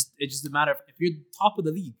saying. It's just a matter of if you're top of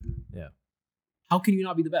the league. Yeah. How can you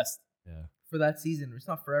not be the best? Yeah. for that season. It's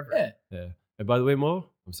not forever. Yeah. Yeah. And by the way, Mo,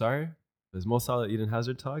 I'm sorry. There's Mo Salah, Eden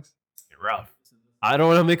Hazard talks. Rough. I don't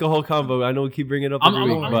want to make a whole combo. I know we keep bringing it up I'm every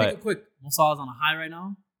week, gonna make but it quick. Mo Salah's on a high right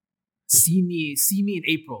now. See me in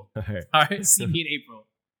April. all right, All right, see me in April.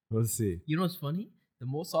 we'll see. You know what's funny? The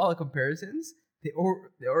Mo Salah comparisons they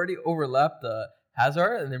already overlapped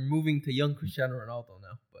Hazard, and they're moving to young Cristiano Ronaldo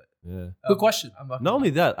now. But Yeah. Good question. I'm Not only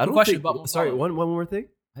that, I Good don't question think. about Mo Sorry, Salah. one more thing.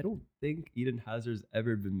 I don't think Eden Hazard's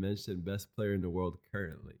ever been mentioned best player in the world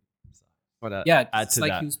currently. Yeah, add it's to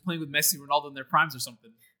like that. he was playing with Messi and Ronaldo in their primes or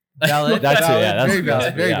something. valid. That's it. valid, Yeah, that's very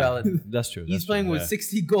valid. Very yeah. valid. That's true. He's that's playing true, with yeah.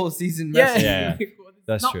 60 goal season. Yeah, Messi. Yeah. It's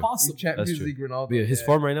That's not true. possible. Champions That's true. League Ronaldo. But yeah, his yeah.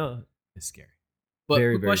 form right now is scary. But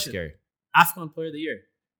Very, good very question. scary. AFCON Player of the Year.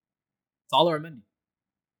 Salah or Mendy?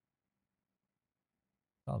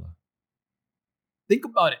 Salah. Think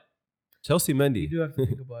about it. Chelsea You Mendy. do have to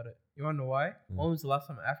think about it. You want to know why? Yeah. When was the last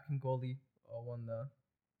time an African goalie won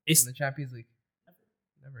It's the Champions League?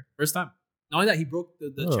 Never. first time. Not only that, he broke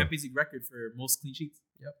the Oh. Champions League record for most clean sheets.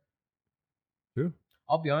 True.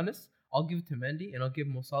 I'll be honest. I'll give it to Mendy, and I'll give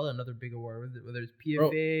Mo Salah another big award, whether it's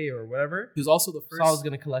PFA or whatever. He was also the first. Salah's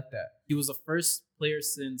gonna collect that. He was the first player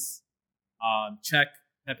since Czech,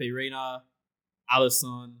 Pepe Reina,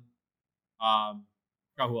 Alisson,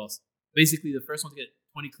 forgot who else. Basically, the first one to get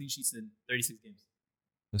 20 clean sheets in 36 games.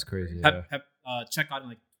 That's crazy. Yeah. Czech got in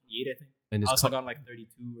like 28, I think. And his Alisson come, got in like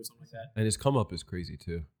 32 or something like that. and his come up is crazy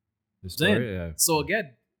too. His Saying. story, yeah. So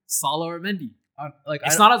again, Salah or Mendy.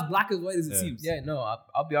 It's I- not as black and white as it Yeah. seems. Yeah, no.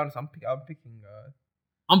 I'll be honest. I'm picking.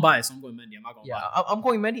 I'm biased, so I'm going Mendy. I'm not going to Yeah, lie. I'm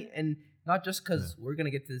going Mendy, and not just because we're gonna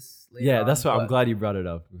get this later. Yeah, on, that's why I'm but- glad you brought it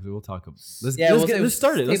up. We'll talk about. Let's Yeah, we'll let's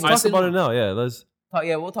start it. Let's say- talk say about no. it now. Yeah, let's.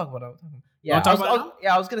 Yeah, we'll talk about it. Yeah, Wanna talk I was, about it now?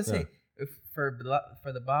 yeah, I was gonna say Yeah. if for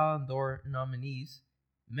the Ballon d'Or nominees,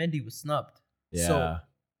 Mendy was snubbed. Yeah. So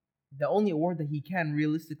the only award that he can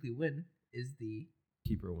realistically win is the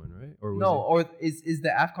Keeper one, right? Or was no, he- or is the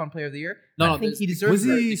AFCON Player of the Year? No, I no, think there's- he deserves. was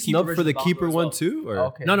it. he the keeper snubbed for versus the Ballon keeper d'Or as one well. too? Or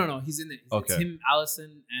Okay. No. He's in it. Okay. It's him,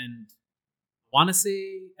 Allison, and I want to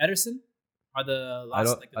say Ederson are the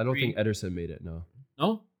last. I don't three. think Ederson made it. No,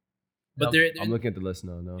 No, but No, they're I'm looking at the list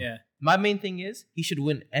now. No. yeah. My main thing is he should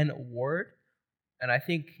win an award, and I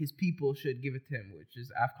think his people should give it to him, which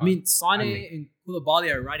is AFCON. I mean, Sane mean- and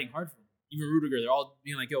Koulibaly are riding hard for him. Even Rudiger, they're all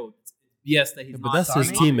being like, "Yo, it's BS that he's Yeah, not." but that's his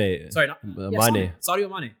Sane? teammate. Sorry, not Mane. Mane. Sadio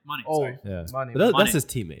Mane. oh, Sorry. Yeah, Mane. but that's Mane. his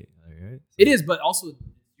teammate, right? It is, but also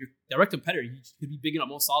your direct competitor. He could be bigging up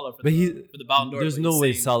Mo Salah for But for the Ballon d'Or. There's but no he's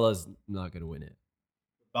way saying- Salah's not gonna win it.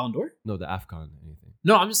 Ballon d'Or? No, the Afcon anything.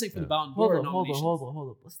 No, I'm just saying for Yeah. the Ballon hold d'Or on, hold on, nominations. hold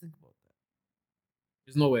on. Let's think about that.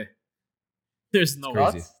 There's no way. There's no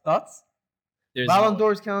way. crazy. Thoughts? There's Ballon no way.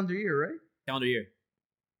 d'Or's calendar year, right? Calendar year.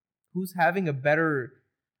 Who's having a better?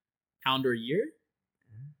 Calendar year?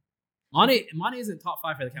 Mane isn't top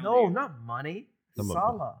 5 for the calendar No, year. not Mane. Some of them,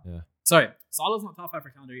 Salah. Yeah. Sorry, Salah's not top 5 for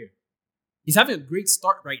calendar year. He's having a great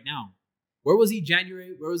start right now. Where was he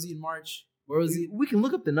January? Where was he in March? Where was he? We can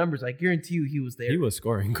look up the numbers. I guarantee you, he was there. He was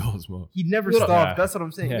scoring goals, Mo. He never Look it up. stopped. Yeah. That's what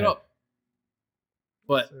I'm saying. Yeah. Look it up.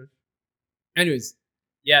 But anyways,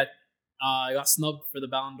 yeah, I got snubbed for the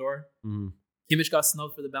Ballon d'Or. Mhm. Kimmich got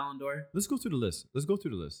snubbed for the Ballon d'Or. Let's go through the list. Let's go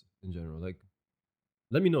through the list in general. Like,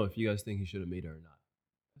 Let me know if you guys think he should have made it or not.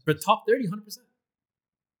 For top 30, 100%.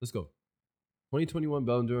 Let's go. 2021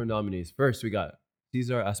 Ballon d'Or nominees. First, we got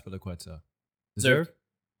Cesar Azpilicueta. Deserved?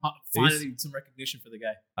 Finally, some recognition for the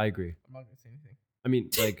guy. I agree. I'm not gonna say anything. I mean,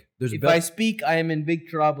 like, there's If I speak, I am in big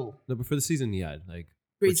trouble. no, but for the season he had, like,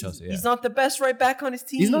 Great for Chelsea, yeah. He's not the best right back on his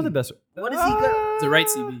team. He's not the best. What is he got? It's the right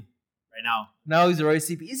CB right now. Now he's the right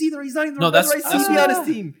CP. Is he the? He's not even the No, right that's- CP on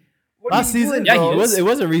his team. What are Last you season, doing, Yeah, bro? he is. it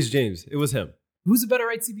wasn't Reece James. It was him. Who's the better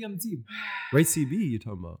right CB on the team? Right CB, you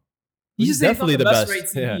talking about? He's He's just saying definitely he's the not best. right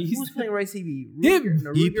CB. Yeah. He's Who's playing right CB? Him. Rudiger.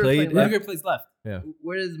 No, He Rudiger's played- playing left. Rudiger plays left.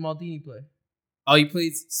 Where does Maldini play? Oh, he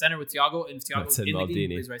plays center with Thiago, and if I Thiago's said in the game, he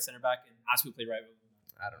Maldini. plays right center back, and Aspu play right.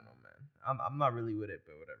 I don't know, man. I'm not really with it,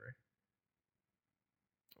 but whatever.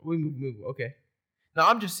 We move. Okay. No,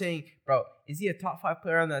 I'm just saying, bro. Is he a top 5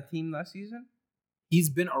 player on that team last season? He's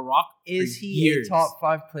been a rock. Is for he years. a top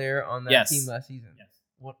 5 player on that Yes. team last season? Yes.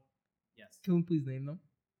 What? Yes. Can we please name them?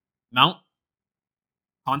 Mount,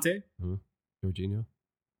 Conte, Jorginho.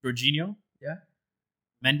 Jorginho, Yeah.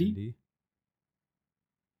 Mendy. Mendy.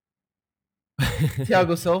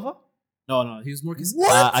 Thiago Silva. No, he was more consistent.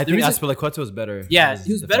 What? I The think reason- Azpilicueta was better. Yeah, as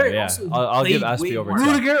he was defender, better. Yeah. Also, he I'll give played Aspi way over more. top.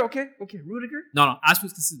 Rudiger. Okay. Rudiger. No, Aspu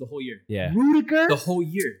was consistent the whole year. Yeah, Rudiger. The whole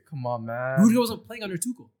year. Come on, man. Rudiger wasn't playing under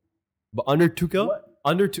Tuchel. but under Tuchel, What?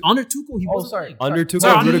 under Under Tuchel, he Oh, wasn't sorry. playing. under Tuchel,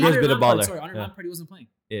 Sorry, under Rudiger's been a Lampard, baller. Sorry, under yeah. Lampard, he wasn't playing.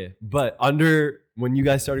 Yeah, but under when you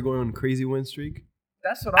guys started going on a crazy win streak,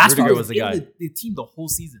 That's what I'm Aspu Rudiger talking was the in guy. the team the whole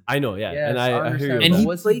season. I know, yeah, Yes, and I I hear you. understand, on And that. he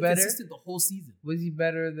was he played better? consistent the whole season. Was he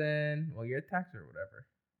better than your attacker or whatever?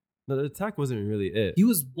 No, the attack wasn't really it. He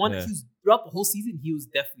was one. Yeah. He was throughout the whole season. He was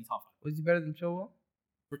definitely top 5. Was he better than Chilwell?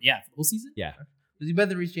 For the whole season. Yeah, Was he better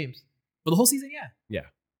than Reece James? For the whole season, yeah.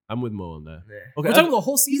 I'm with Mo on that. Nah. Okay, We're talking about the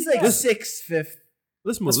whole He's season. like yeah. 6th, 5th.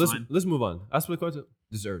 let's move. That's Let's fine. let's move on. Azpilicueta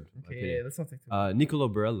deserved. in my Okay, opinion. yeah, let's not take too much. Nicolo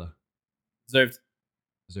Barella Deserved.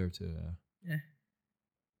 deserved to. Yeah.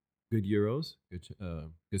 Good Euros,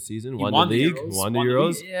 good season. He Won won the the league, Euros, won the won the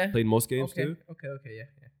Euros. league. Yeah. Played most games Okay. too. Okay. Yeah.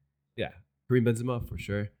 Yeah, Karim Benzema for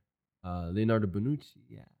sure. Leonardo Bonucci.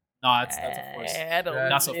 Yeah, No, that's a force. I don't.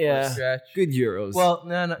 That's a yeah. force. Scratch. Good Euros. Well,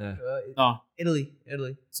 no. Yeah. No. Italy.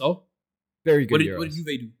 So very good what did Euros. Juve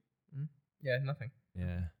do? Yeah, nothing.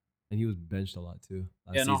 Yeah, and he was benched a lot too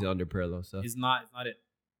last Yeah, no. season under Pirlo. So It's not it.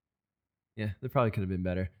 yeah, they probably could have been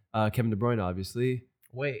better. Kevin De Bruyne, obviously.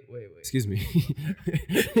 Wait. Excuse me.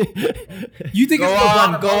 You think Go it's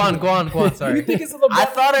on. LeBron? Go on. Sorry. You think it's LeBron? I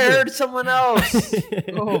thought I heard someone else.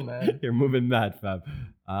 Oh, man. You're moving mad, fam.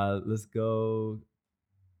 Let's go.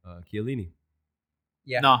 Chiellini.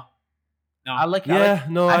 Yeah. No. I like. Yeah,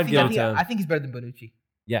 no, I I'd think, give I it think, to him. I think he's better than Bonucci.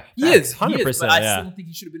 Yeah, He is 100%. but I Yeah, still don't think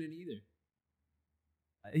he should have been in either.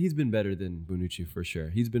 he's been better than Bonucci for sure.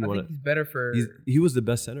 He's been I one think of. he's better for. He was the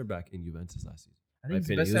best center back in Juventus last season. I in my think he's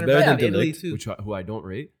the opinion. best He was center better back than in De Italy Ligt, too. who I don't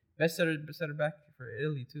rate. Best center back for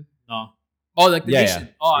Italy too. No. Oh, like the Yeah, nation.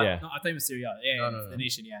 yeah. Oh, Yeah. no, I thought it was Serie A. Yeah, No. the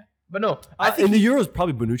nation. Yeah. But no, I think In the Euros,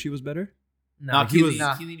 probably Bonucci was better. nah, he was-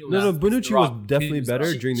 Chiellini No, was Bonucci the was rock. definitely Chiellini better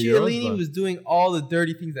the rock. during the Euros. Chiellini but- was doing all the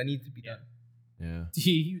dirty things that need to be done. yeah.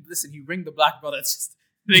 He ring the black belt. That's just to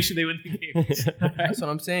make sure they win the game. That's what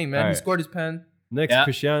I'm saying, man. He Alright. scored his pen. Next, Yeah.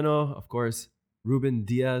 Cristiano, of course. Ruben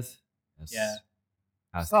Diaz. Yes. Yeah.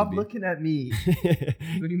 Has to Stop be. looking at me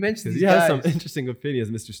when you mention Because these he has guys. some interesting opinions,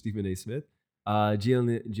 Mr. Stephen A. Smith.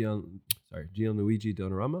 Gianluigi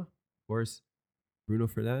Donnarumma, of course. Bruno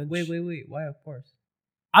Fernandes. Wait. Why? Of course.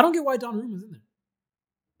 I don't get why Donnarumma's in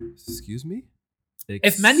there. Excuse me?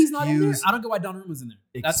 If Mendy's not in there, Excuse- I don't get why Donnarumma's in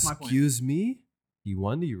there. That's my point. Excuse me? He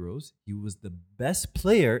won the Euros. He was the best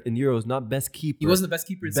player in Euros, not best keeper. He wasn't the best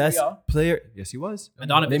keeper in best Serie A. player. Yes, he was.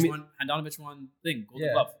 Handanovic Name won. Handanovic won thing Golden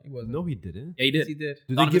Yeah, Glove. he wasn't. No, he didn't. Yeah, he Yes, did. he did. Do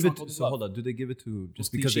they Donovan give won it? Golden So Glove. hold on. Do they give it to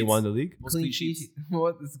just clean because they sheets. won the league? Most Clean clean sheet. sheets.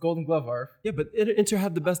 What? It's Golden Glove, Arf. Yeah, but Inter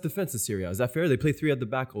have the best defense in Serie A. Is that fair? They play 3 at the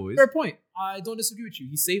back always. Fair point. I don't disagree with you.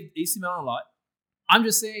 He saved AC Milan a lot. I'm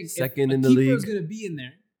just saying, Second if in a the keeper is league. going to be in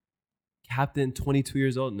there, Captain, 22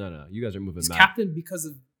 years old. No, you guys are moving he's mad. captain because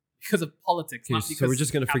of politics, Okay, not so because we're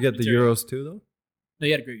just gonna captain forget the material. Euros too, though. No,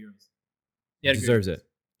 he had a great Euros. He had a great Deserves Euros. it.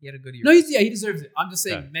 He had a good year. No, he deserves it. I'm just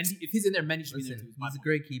saying, Yeah. Mendy. If he's in there, Mendy should be Listen, there too. is my he's a point.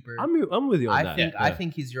 great keeper. I'm with you on I that. think Yeah. I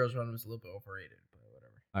think his Euros run was a little bit overrated, but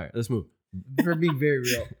whatever. All right, let's move. For being very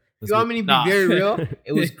real. If Let's you want move. me to be Nah. very real,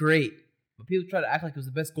 it was great. But people try to act like it was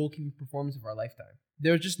the best goalkeeping performance of our lifetime.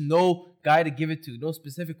 There was just no guy to give it to, no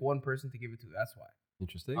specific one person to give it to. That's why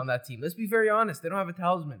Interesting. on that team. Let's be very honest. They don't have a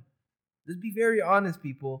talisman. Let's be very honest,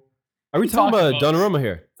 people. Are we talking talking about about? Donnarumma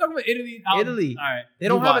here? Talking about Italy. Italy. All right. They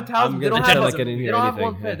don't move have on. a talisman. I'm They don't gonna have pretend a- like I didn't They hear don't have anything,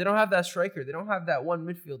 one player. yeah. They don't have that striker. They don't have that one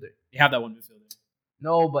midfielder. They have that one midfielder.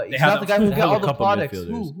 No, but They he's have not the guy who they get have a all the couple products.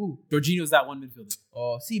 midfielders. Who? Jorginho's that one midfielder.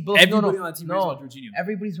 Oh, see, but Everybody on the team raves no. about Jorginho.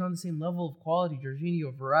 Everybody's around the same level of quality.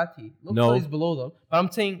 Jorginho, Verratti. No. Nobody's below them.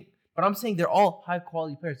 But I'm saying they're all high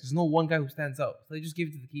quality players. There's no one guy who stands out. So they just give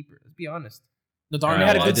it to the keeper. Let's be honest. No, They Donnarumma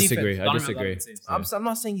had a I good disagree. defense. I Donnarumma disagree. had a good save. Yeah. I'm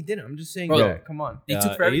not saying he didn't. I'm just saying, Bro, yeah, come on. They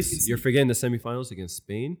took forever to Ace, concede. you're forgetting the semifinals against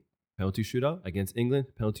Spain, penalty shootout against England,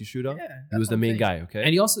 penalty shootout. Yeah, He was the main guy. Okay,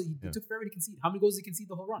 And he also he Yeah. took forever to concede. How many goals did he concede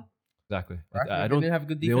the whole run? exactly. They I don't. didn't have a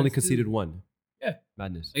good defense. They only too. conceded one. Yeah.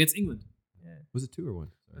 Madness. Against England. Yeah. Was it 2 or 1?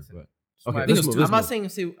 Sorry, Listen, but- Just Okay, my let's opinion. move, I'm let's not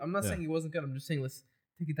move. saying I'm not Yeah. saying he wasn't good. I'm just saying let's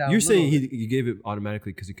take it down. You're a little saying bit. you gave it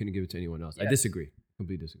automatically because you couldn't give it to anyone else. I Yes. disagree.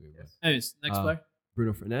 Completely disagree. but- Yes. Anyways, next player.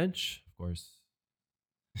 Bruno Fernandes, of course.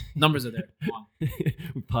 Numbers are there. Come on.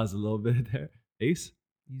 We paused a little bit there. Ace.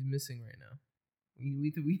 He's missing right now.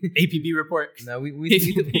 We APB report. no, we need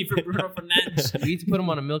to APB for Bruno Fernandes. we need to put him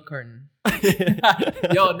on a milk carton.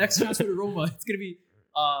 Yo, next transfer to Roma. It's gonna be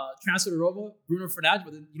transfer to Roma, Bruno Fernandes.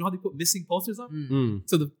 But then you know how they put missing posters up? Mm.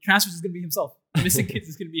 So the transfer is gonna be himself. The missing kids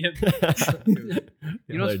is gonna be him.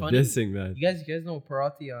 You know what's They're funny? dissing, man. You guys know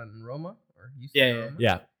Perotti on Roma or used to Yeah, be yeah, on Roma?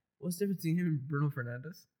 Yeah. What's the difference between him and Bruno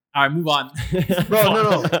Fernandes? All right, move on. Bro,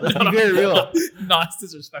 no. Let's be very real. No, it's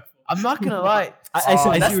disrespectful. I'm not gonna lie. I see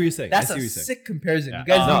what that's- you're saying. That's I see a what you're saying. sick comparison. Yeah. You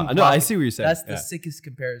guys No, don't no, I talk- see what you're saying. That's the Yeah. sickest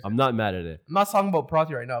comparison. I'm not mad at it. I'm not talking about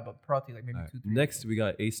Perotti right now, but Perotti like maybe All right. 2-3. Next, we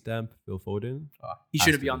got Ace Stamp, Phil Foden. He Has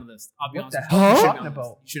shouldn't to be be. on the list. I'll be What honest. the with hell you. are you He shouldn't talking be on the list.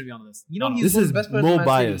 about? He shouldn't be on the list. You know No, he's This one of is the best players in Mo Man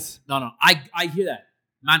City. bias. no. I hear that.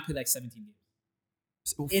 Man played like 17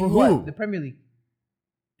 games For In who? what? The Premier League.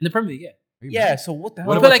 in the Premier League. Yeah, Are you Yeah, mad? so what the hell?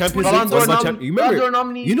 What He played about like Champions 20 League? Ballon What d'Or about nom- Champions You remember? Ballon d'Or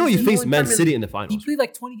nominee You know he is faced in Man Premier City League. in the he finals. played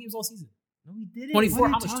like 20 games all season. No, he didn't. 24. What How are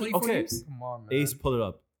you much? talking- 24 okay. games. Come on, man. Ace, pull it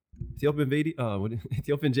up. Ethiopian Vadi,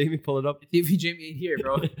 Ethiopian Jamie, pull it up. If Jamie ain't here,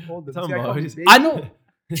 bro. Hold the Tell him guy about called it. me baby. I know.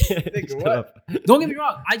 Shut what? up. Don't get me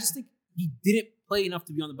wrong. I just think he didn't play enough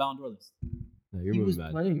to be on the Ballon d'Or list. No, you're He moving was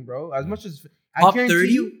mad. playing, bro. As much as I Top guarantee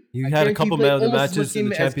 30? you, You I had a guarantee couple he played man of the almost as matches much in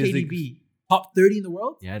the game as Champions League. KDB. Top 30 in the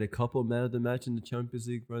world. You had a couple man of the match in the Champions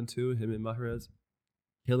League run too. Him and Mahrez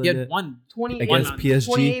He killing had it 28 against man. PSG.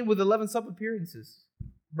 28 with 11 sub appearances.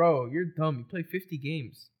 Bro, you're dumb. You played 50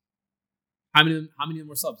 games. How many of them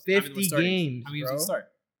were subs? How many of them were 50 startings? games, How many games bro. did he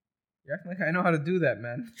start? You're acting like I know how to do that,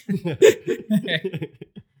 man.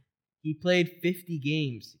 He played 50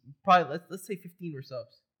 games. Probably let's say 15 were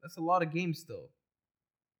subs. That's a lot of games still.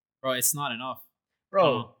 Bro, it's not enough.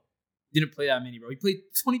 Bro, Didn't play that many, bro. He played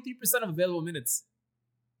 23% of available minutes.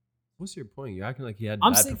 What's your point? You're acting like he had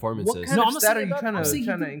I'm bad saying, performances. what kind No, of I'm not stat saying are you that. trying I'm to- saying he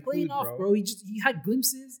trying to didn't play include, enough, bro? He had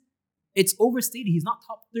glimpses. It's overstated. He's not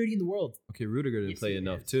top 30 in the world. Okay, Rudiger didn't Yes, play he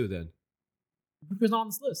enough is. too. Then Rudiger's not on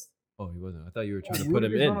this list. oh, he wasn't. I thought you were trying Oh, to put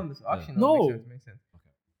him Rudiger's in. not on this Yeah. auction. No. Makes sense.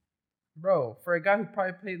 Bro, for a guy who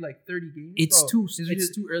probably played like 30 games, It's bro, too. his-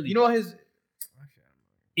 It's too early. You know his.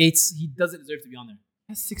 He doesn't deserve to be on there.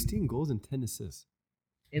 He has 16 goals and 10 assists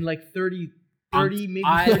In like 30, I'm- 30 maybe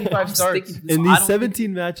I- 35 I'm starts. sticking to this in one. I these don't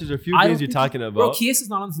 17 matches or few I don't games you're think talking Bro, about. Chiesa is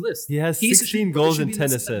not on this list. He has Chiesa 16 should- goals should and be 10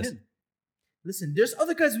 listed ahead of assists. him. Listen, there's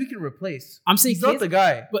other guys we can replace. I'm saying He's not Chiesa- the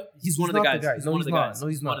guy. But he's one of the not guys. He's No, one he's of the not. guys. No,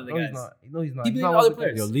 he's one not. of the No, he's guys. not. No, he's not. He He's played not with one other of the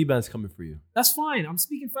guys. players. Yo, Liban's coming for you. That's fine. I'm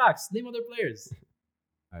speaking facts. Name other players.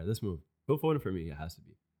 All right, let's move. Phil Foden for me, it has to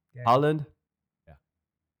be. Yeah. Haaland, yeah.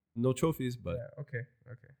 No trophies, but Yeah, okay.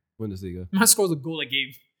 Bundesliga. Man scores a goal a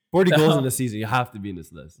game. 40 The goals hell? in the season. You have to be in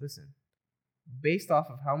this list. Listen, based off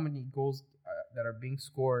of how many goals that are being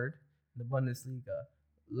scored in the Bundesliga,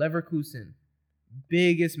 Leverkusen,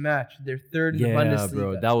 biggest match, they're third in the Yeah, Bundesliga.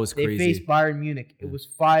 bro, that was They crazy. faced Bayern Munich. It Yeah. was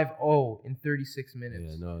 5-0 in 36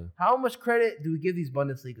 minutes. Yeah, no. How much credit do we give these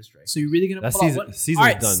Bundesliga strikers? So you're really gonna That pull season- out what? season's All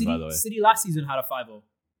right, done, City, by the way. City last season had a 5-0.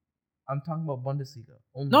 I'm talking about Bundesliga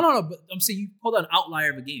only. No. But I'm saying you pulled out an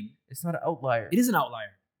outlier of a game. It's not an outlier. It is an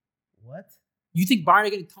outlier. What? You think Bayern are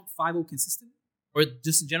getting top 5-0 consistent? Or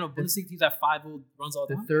just in general, Bundesliga teams have 5-0 runs all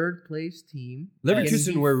the The time? third place team. Leverkusen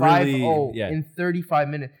getting beat were really- 5-0 yeah. in 35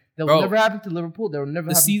 minutes. That Bro, will never happen to Liverpool. That will never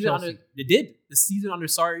The happen season to Chelsea. under they did. The season under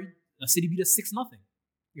City beat us 6-0.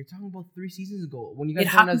 You're talking about 3 seasons ago when you guys It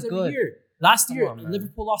weren't happens as every good. year. Last Come year, on, man.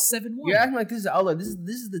 Liverpool lost 7-1. You're acting like this is an outlier. This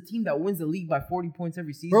is the team that wins the league by 40 points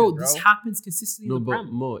every season, bro, bro. this happens consistently No, in the but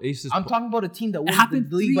Prem. Mo, Ace is I'm talking about a team that wins happened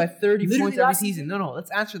the league by 30 literally points every last season. season. No, let's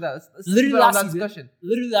answer that. Let's Literally keep it on last that season. discussion.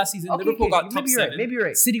 Literally last season, Okay, Liverpool okay, got maybe top you're right, 7. maybe you're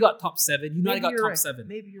right. City got top 7. United Maybe got you're top right. 7.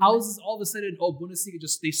 Maybe you're How right. is this all of a sudden, Bundesliga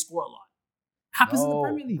just they score a lot? Happens in the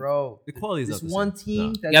Premier League. Bro. the quality is This not the one same. team No.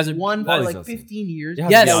 You that's guys are- won for quality's like not the same. 15 years. You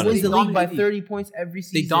have Yes, to be that honest. wins the They league by dominate the 30 points every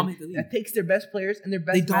season. dominate the league. That takes their best players and their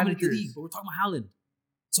best They dominate the managers. league, but we're talking about Haaland.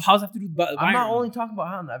 So how does that have to do with Bayern? I'm not only talking about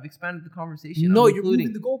Haaland. I've expanded the conversation. No, I'm you're including-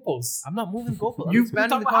 moving the goalposts. I'm not moving goalposts. I'm You're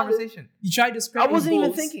expanding the talking about Haaland. conversation. You tried to I describe. wasn't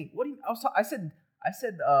even thinking. What do you? I said I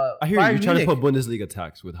said. I hear you. Bayern You're trying to Munich. put Bundesliga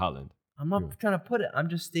tax with Haaland. I'm not trying to put it. I'm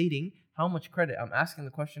just stating how much credit. I'm asking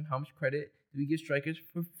the question: how much credit do we give strikers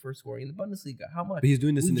for scoring in the Bundesliga? How much? But he's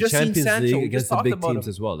doing this We've in the just seen Champions Sancho. We League just against the talked big about teams him.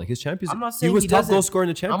 as well. Like his Champions I'm not he saying was he top goal doesn't. scorer in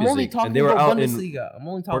the Champions I'm only League, talking and they were about out in. Bundesliga. I'm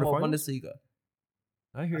only talking about quarterfinals? Bundesliga.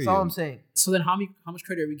 I hear That's you. all I'm saying. So then, how much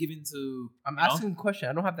credit are we giving to? I'm you know? asking a question.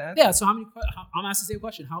 I don't have to answer. Yeah. So I'm asking the same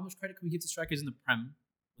question. How much credit can we give to strikers in the Prem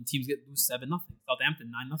when teams get lose 7-0?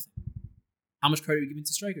 Southampton 9-0. How much credit are we giving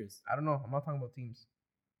to strikers? I don't know. I'm not talking about teams.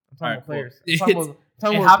 I'm talking Alright, about cool. players. I'm It's-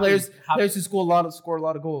 talking it about happens. players who score a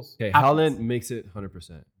lot of goals. Okay, Happens. Haaland makes it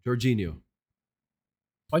 100%. Jorginho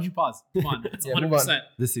Why'd you pause? Come on, it's Yeah, move on. 100%.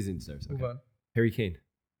 this season deserves. Move Okay. on. Harry Kane.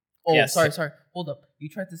 Oh, Yes. sorry. Hold up. You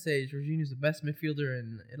tried to say Jorginho's the best midfielder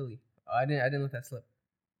in Italy. I didn't let that slip.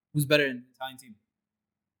 Who's better in the Italian team?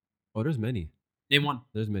 Oh, there's many. Name one.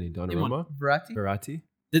 There's many. one. Donnarumma, Verratti. Verratti.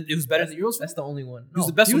 It was better than the Euros. That's the only one. Who's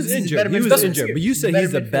the best He one? was He's injured. better He was midfielder injured. this But you year. say He's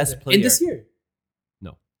he's the better best midfielder. player. in this year.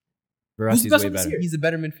 Verratti's the best way one this better. year? He's a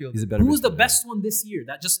better midfielder. He's a better. Who was the midfielder. best one this year?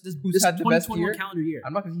 That just this Who's had the best 2021 year? calendar year.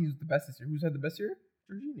 I'm not gonna say he's the best this year. Who's had the best year?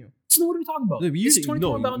 Jorginho. So what are we talking about? No, but you This say-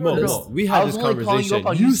 2021 no, Ballon d'Or no, list. we I had was this only calling you conversation. up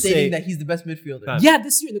on You you stating say that he's the best midfielder. Fam, Yeah,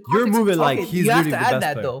 this year in the you're context of moving like talking- he's you have literally to the add best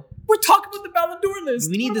that player. though. We're talking about the Ballon d'Or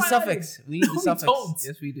list. We need What the am I adding? suffix. We need No, the we suffix. don't.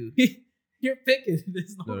 Yes, we do. You're picking.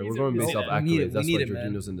 There's no No, no, we're reason going to based say off that. We need accolades. it, That's we why need it,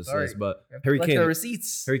 man. Jorginho's in this Sorry. list. But We have to Harry collect Kane. our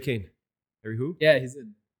receipts. Harry Kane. Harry who? Yeah, he's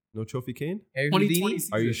in. No trophy Kane? Harry 2020 Houdini.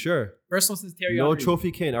 season. Are you sure? First one since Terry No Henry.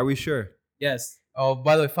 trophy Kane. Are we sure? Yes. Oh,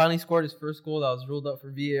 by the way, finally scored his first goal that was ruled up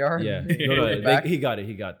for VAR. Yeah. No, No, no. Put it back. He got it.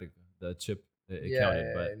 He got the chip. It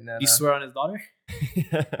counted. nah, You nah. swear on his daughter?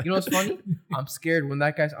 But You know what's funny? I'm scared when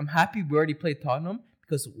that guy's. I'm happy we already played Tottenham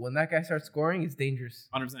because when that guy starts scoring, it's dangerous.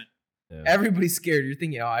 100%. Yeah. Everybody's scared. You're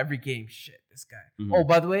thinking, oh, every game, shit, this guy. Mhm. Oh,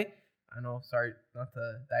 by the way, I know, sorry not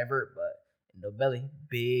to divert, but Nobelli,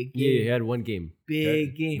 big game. Yeah, he had one game.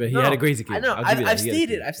 Big game. But he No, had a crazy game. I know. I'll give you that. I've He had a stated.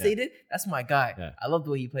 game. I've Yeah. stated. That's my guy. Yeah. I love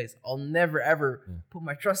the way he plays. I'll never ever Yeah. put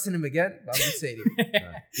my trust in him again. But I'm just saying.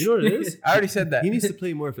 Yeah. You know what it is? I already said that. He needs to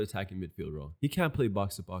play more of an attacking midfield role. He can't play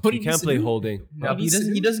box to box. What He he can't needs to play do- holding. No, What he he needs to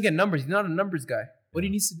doesn't. He do- doesn't get numbers. He's not a numbers guy. What he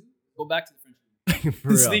needs to do? Go back to the French league. For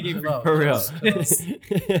real. Sneaky Chill For real. out,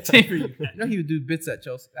 chill out. Same for you. You know he would do bits at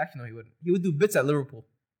Chelsea. Actually, no, he wouldn't. He would do bits at Liverpool.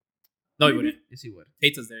 No, he wouldn't. Yes, he would.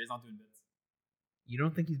 Keita's there. He's not doing bits. You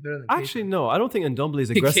don't think he's better than Actually, Keita? no. I don't think Ndombele is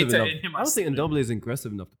aggressive Keita enough. and him I are don't think similar. Ndombele is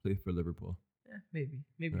aggressive enough to play for Liverpool. Yeah, maybe.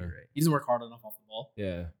 Maybe Yeah. you're right. He doesn't work hard enough off the ball.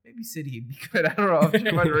 Yeah. Maybe City would be good. I don't know. I'm trying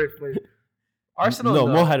to find the right place. Arsenal. No,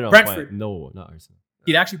 though. Mo had it on Brentford. point. No, not Arsenal.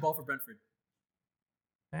 He'd actually ball for Brentford.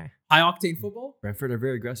 Eh. High octane football. Brentford are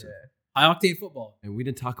very aggressive. Yeah. High octane football. And we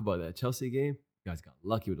didn't talk about that Chelsea game. You guys got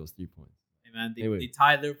lucky with those 3 points. Hey man, they, Anyway. they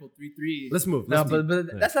tied Liverpool 3-3. Let's move. No, Let's but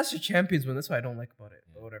yeah. that's your Champions win. That's what I don't like about it.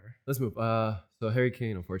 But whatever. Let's move. So Harry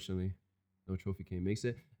Kane, unfortunately, no trophy Kane makes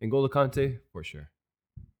it. N'Golo Kante, for sure.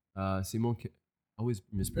 Simon, always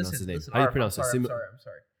mispronounce his name. Listen, How do you Arp, pronounce it? I'm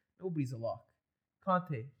sorry. Nobody's a lock.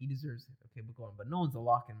 Conte, he deserves it. Okay, but go on. But no one's a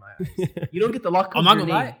lock in my eyes. You don't get the lock. I'm because not of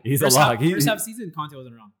gonna your lie. name. He's a first lock. Half, first half season, Conte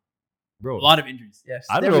wasn't around. Bro, A lot of injuries. Yes.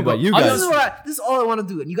 I don't there know we go. about you Oh, guys. This is all I want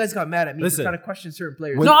to do, and you guys got mad at me Listen. for trying to question certain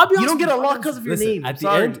players. When- No, I'll be you honest don't get a with you. lock because of your Listen, name. at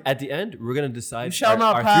Sorry. the end, we're gonna decide You shall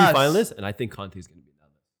not our pass. 3 finalists, and I think Conte's gonna be in that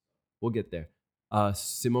list. We'll get there.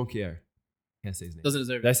 Simon Kjaer. Can't say his name. Doesn't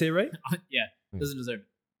deserve Did I it. say it right? Yeah, doesn't deserve it.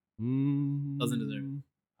 Doesn't deserve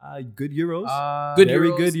it. Good Euros. Good Very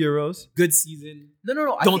Euros. good Euros. Good season.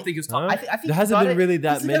 No. Don't think it was top. Huh? I think There he hasn't got been it. really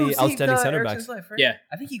that He's the guy who many saved, outstanding center Eriksen's backs life, right? Yeah.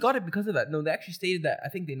 I think he got it because of that. No, they actually stated that. I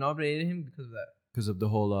think they nominated him because of that. Because of the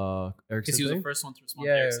whole Ericsson Because he was the thing. first one to respond to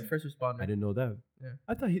Yeah, Eriksen. first responder. I didn't know that. Yeah.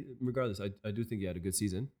 I thought regardless, I do think he had a good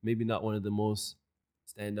season. Maybe not one of the most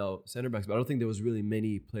standout center backs, but I don't think there was really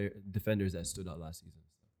many defenders that stood out last season.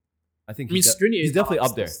 I think I mean, he's, Skriniar he's is not definitely on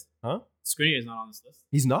up this there. list. Huh? Skriniar is not on this list.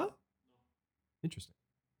 He's not? Interesting.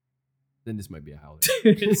 Then this might be a howler.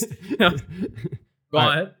 Go All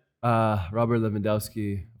right. ahead. Robert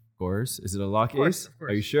Lewandowski, of course. Is it a lock Of course, ace? of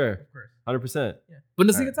course. Are you sure? Of course. 100%.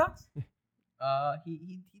 Bundesliga tax?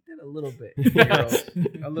 He did a little bit.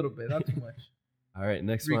 Euros. A little bit, not too much. All right,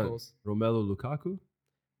 next 3 one. goals. Romelu Lukaku.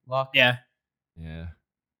 Lock. Yeah. Yeah.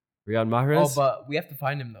 Riyad Oh, Mahrez. but we have to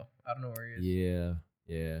find him though. I don't know where he is.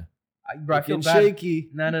 Yeah. Bro, I feel Looking bad. shaky.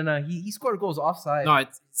 No. He scored goals offside. No,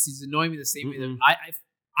 he's annoying me the same way. Mm-mm.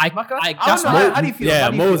 That Maka? I don't know. How do you feel? Yeah, How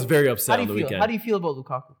do you Mo was feel? very How upset do on you the feel? weekend. How do you feel about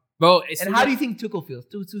Lukaku? bro. And how do you think Tuchel feels?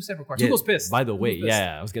 Two separate questions. Tuchel's pissed. By the way, Tuchel's pissed.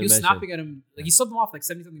 yeah, I was He gonna was mention. snapping at him. Like he subbed him off like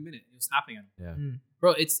 70-something minute. He was snapping at him. Yeah.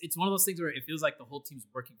 Bro, it's one of those things where it feels like the whole team's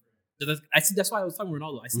working for him. So that's why I was talking with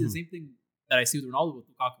Ronaldo. I see the Mhm. same thing that I see with Ronaldo with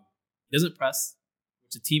Lukaku. He doesn't press,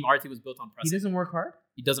 which the team, our team was built on He pressing. doesn't work hard.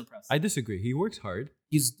 He doesn't press. I disagree. He works hard.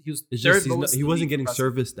 He was It's third just lowest. he in the wasn't league for getting pressing.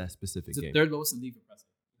 service that specific He's the game. third lowest in the league for pressing.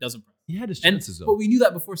 He doesn't press. He had his And chances but though. we knew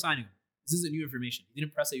that before signing him. This isn't new information. He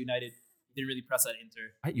didn't press at United. He didn't really press at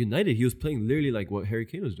Inter. At United, he was playing literally like what Harry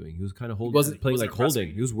Kane was doing. He was kind of holding, wasn't- playing he like wasn't pressing.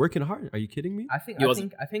 holding. He was working hard. Are you kidding me? I think He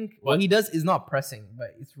wasn't. what What? he does is not pressing,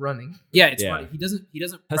 but it's running. Yeah, it's Yeah. funny. He doesn't.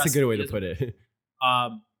 That's press, a good way he to put it.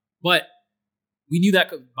 But we knew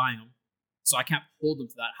that buying him, so I can't hold him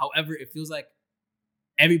to that. However, it feels like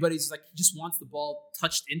everybody's like he just wants the ball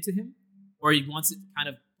touched into him, or he wants it kind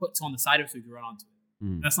of put on the side of him so he can run onto it.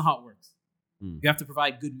 Mm. That's not how it works. Mm. You have to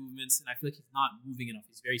provide good movements, and I feel like he's not moving enough.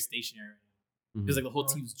 He's very stationary. Mhm. Feels like the whole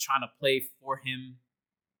team's trying to play for him,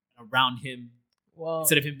 around him, Well,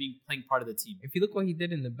 instead of him being playing part of the team. if you look what he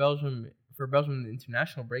did in the Belgium in the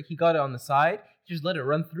international break, he got it on the side, just let it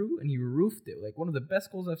run through, and he roofed it. Like one of the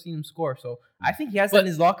best goals I've seen him score. So I think he has that But in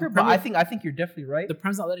his locker. the But I Premier- think you're definitely right. The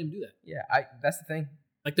Prem's not letting him do that. Yeah, that's the thing.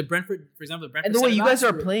 Like the Brentford, for example, the Brentford. And the way you guys are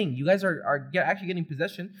centre-backs were- playing, you guys are actually getting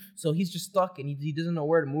possession. So he's just stuck, and he doesn't know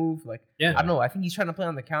where to move. Like Yeah. I don't know. I think he's trying to play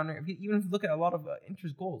on the counter. Even if you look at a lot of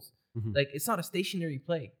Inter's goals, Mhm. like it's not a stationary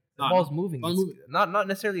play. The No, ball's moving. ball's It's moving. not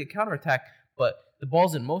necessarily a counter attack, but the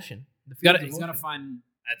ball's in motion. The He's field's in got to motion. find.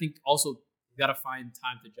 I think also he's got to find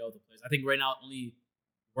time to gel with the players. I think right now only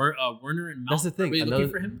Werner and Mount That's the are thing. really Another-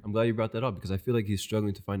 looking for him. I'm glad you brought that up because I feel like he's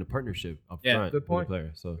struggling to find a partnership up Yeah, front good with point. the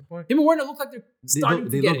player. So Good point. Him and Werner look like they're starting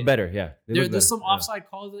they to get look it. better. Yeah, they look There's better. some Yeah. offside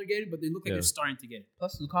calls that they're getting, but they look like Yeah. they're starting to get it.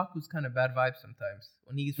 Plus, Lukaku's kind of bad vibes sometimes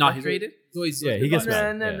when he gets No, frustrated. he's always Yeah, he gets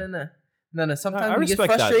mad. No. Sometimes I when he gets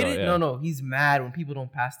respect that, though, frustrated, yeah. no, he's mad when people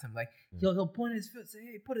don't pass him. Like Yeah. he'll point his foot, say,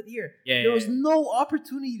 "Hey, put it here." Yeah, There was no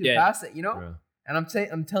opportunity to Yeah. pass it, you know. Yeah. And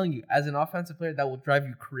I'm telling you, as an offensive player, that will drive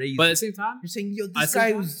you crazy. But at the same time, You're saying, "Yo, At this the same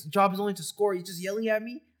guy time- whose job is only to score, he's just yelling at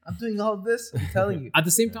me. I'm doing all of this." I'm telling you. at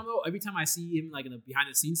the same Yeah. time though, every time I see him like in the behind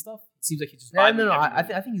the scenes stuff, it seems like he's just No. vibing I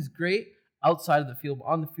everywhere. think he's great outside of the field, but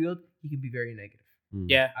on the field, he can be very negative. Mm.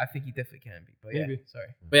 Yeah, I think he definitely can be. But Maybe. yeah, sorry,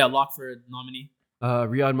 but yeah, lock for nominee.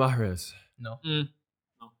 Riyad Mahrez. no.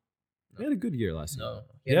 He had a good year last year. No.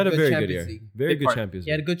 He had a very good Champions year. League. Very Big good part. Champions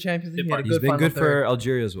He had a League. good Champions League. Big He had a part. He's good been final good for third.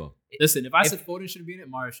 Algeria as well. Listen, if I If- said Foden shouldn't be in it,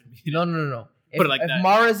 Mara shouldn't be in it. No. If, Put it like if that.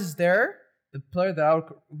 Mahrez is there, the player that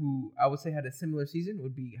who I would say had a similar season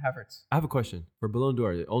would be Havertz. I have a question for Ballon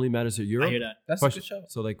d'Or. It only matters at I Europe. hear that. That's Question. a good show.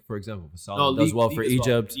 So, like for example, if No, Salah does league- well league for as well.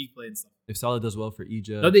 Egypt, League play and stuff. if Salah does well for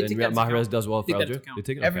Egypt, No, they and take that Riyad into Mahrez account. does well for Take that Algeria, into account.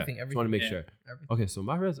 they take it. Everything, Just want to make yeah. sure. Everything. Okay, so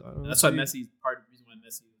Mahrez. I don't That's why see- Messi part of the reason why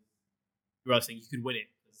Messi. You were saying he could win it.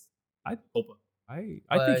 I- Copa. I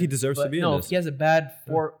think he deserves to be in no, this. if he has a bad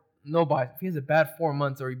if he has a bad 4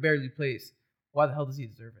 months or he barely plays, why the hell does he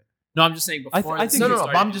deserve it? No, I'm just saying before. I the think- season But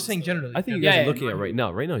started, I'm it just was saying still- generally. I think you Yeah, guys yeah, are looking no, at I right know.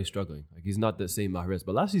 now. Right now, he's struggling. Like he's not the same Mahrez,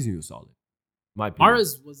 but last season he was solid. My opinion.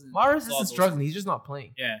 Mahrez wasn't. Mahrez flawless. isn't struggling. He's just not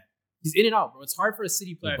playing. Yeah, he's in and out, bro. It's hard for a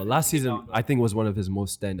City player. but to last get season, down, though. I think was one of his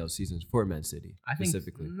most standout seasons for Man City I think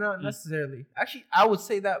specifically. not necessarily. Actually, I would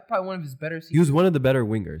say that probably one of his better seasons. He was one of the better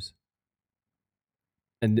wingers.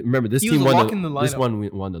 And remember, this He team was won walking the this lineup. one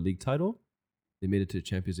won the league title. They made it to the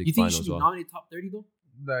Champions League You think final he should as be well. nominated top 30 though?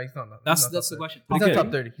 No, he's not. That's he's not the top 30. question. But He's he not can-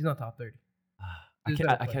 top 30. He's not top 30. I There's better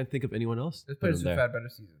can't players. think of anyone else. There's put him players who've there. had better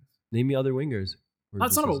seasons. Name me other wingers. who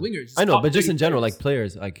That's this not about season. wingers. I know, top but just 30 in general, players. like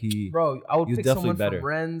players, like he. Bro, I would He's pick definitely someone better. from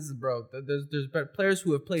Rennes, bro. There's better players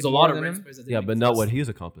who have played There's a more lot of than Reds him. players that didn't Yeah, make but the not what list. he's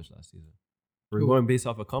accomplished last season. We're Who? going based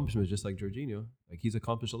off accomplishments, just like Jorginho. Like he's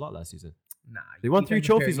accomplished a lot last season. Nah, They won you 3 can't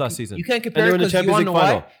compare. trophies last season. You can't And compare they were in the because you Champions want to League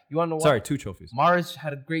know why? final. You want to know why? Sorry, 2 trophies. Mahrez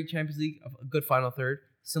had a great Champions League, a good final third,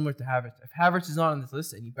 similar to Havertz. If Havertz is not on this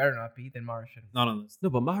list, and he better not be, then Mahrez shouldn't. Not on the list. No,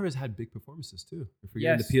 but Mahrez had big performances too. You're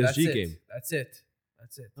forgetting Yes, the PSG that's it. game. That's it.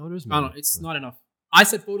 That's it. No, there's I don't know. It's not enough. I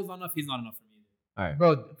said Foden's not enough. He's not enough for me. All right.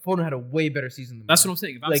 Bro, Foden had a way better season than That's Mahrez. what I'm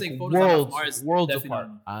saying. If I'm Like, saying Foden's not enough, Mahrez worlds definitely not apart.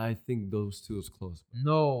 enough. I think those two is close.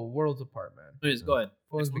 No, worlds apart, man. Anyways, go ahead.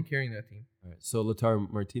 Foden's Next been one. carrying that team. All right. So Lautaro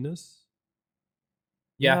Martinez.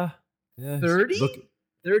 Yeah. Yeah. 30? Look,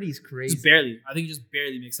 30 is crazy. Just barely. I think he just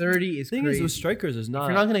barely makes it. 30 is the thing crazy. is with strikers, is If not.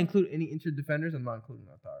 you're not going to include any inter defenders, I'm not including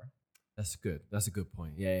Lautaro. That's good. That's a good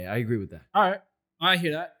point. Yeah, I agree with that. All right. I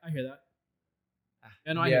hear that.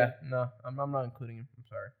 Yeah, no, I hear Yeah, that. no, I'm not including him. I'm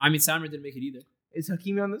sorry. I mean, Sammer didn't make it either. Is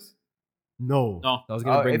Hakimi on this? No. No. I was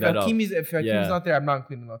gonna bring if that up. Hakimi's Yeah. not there, I'm not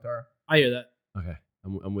including Lautaro. I hear that. Okay,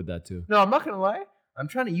 I'm with that too. No, I'm not gonna lie. I'm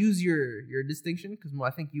trying to use your distinction because I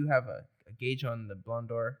think you have a gauge on the Ballon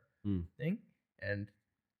d'Or Hmm. thing, and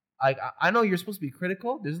I know you're supposed to be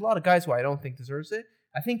critical. There's a lot of guys who I don't think deserves it.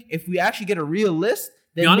 I think if we actually get a real list,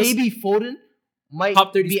 then honest, maybe Foden might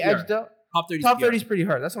top 30 's be PR. edged up. Top 30 Top 30 is pretty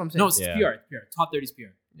hard. That's what I'm saying. No, it's Yeah. PR. PR. Top 30 is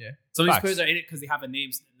PR. Yeah. Some of these Facts. players are in it because they have a name.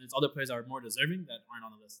 And there's other players that are more deserving that aren't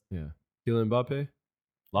on the list. Yeah. Kylian Mbappe.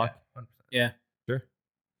 Lock. Yeah, 100%. Yeah. Sure.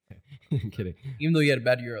 I'm kidding. Even though he had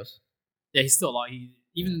bad Euros. Yeah, he's still a lot. He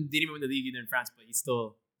even didn't even win the league either in France, but he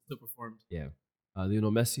still performed. Yeah.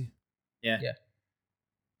 Lionel Messi. Yeah. Yeah.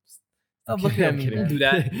 I'm Stop looking at me. kidding. Don't do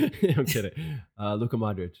that. I'm kidding. Luka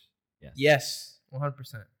Modric. Yes. Yes, 100%.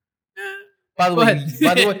 By the Go way,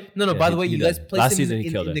 ahead. no. Yeah, by the way, he you does. guys Last placed him season he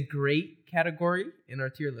in, killed in it. the great category in our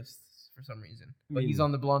tier lists for some reason. But he's mean-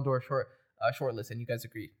 on the Ballon d'Or short list, and you guys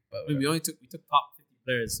agreed. But We whatever. took top 50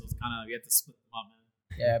 players, so it's kind of we had to split them up,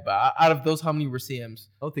 man. Yeah, but out of those, how many were CMs?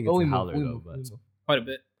 I don't think Oh, it's we a move, howler we though, move, but we move. Quite a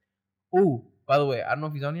bit. Oh, by the way, I don't know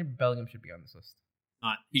if he's on here, but Bellingham should be on this list.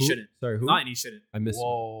 Not he Who? shouldn't. Sorry, who? Not and he shouldn't. I missed.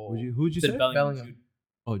 Whoa. Who'd you Said say? Bellingham. Bellingham. Jude.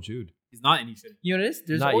 Oh, Jude. He's not and he shouldn't. You know what it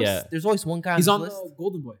is? Not yet. There's always one guy He's on on this list. the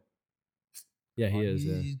Golden Boy. Yeah, he is.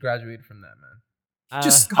 He's, Yeah. he's graduated from that, man.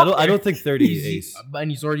 Just I don't. got I don't there. think 30 is He's- ace. And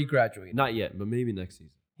he's already graduated. Not yet, but maybe next season.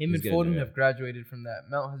 Him he's and getting Foden there, yeah. have graduated from that.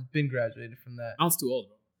 Mount has been graduated from that. Mount's too old,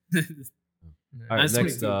 bro. Yeah. All right, That's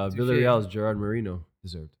next, 22. Villarreal's Gerard Marino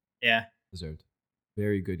deserved. yeah. Deserved.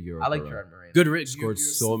 Very good Euro. I like for him. Gerard Moreno. Good rich. Scored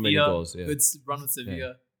so many goals, yeah. Good run with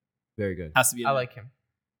Sevilla. Very good. Has to be. in I there. like him.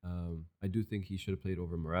 I do think he should have played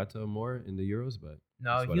over Morata more in the Euros, but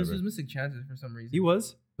No, It's he was whatever. just missing chances for some reason. he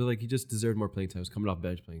was. But like he just deserved more playing time. He was coming off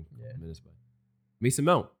bench playing Yeah. minutes. But Mason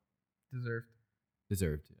Mount Deserved.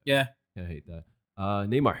 deserved. Yeah. Can't hate that.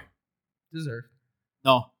 Neymar. Deserved.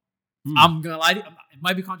 No. Hmm. I'm gonna lie to you. It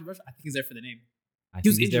might be controversial. I think he's there for the name. I he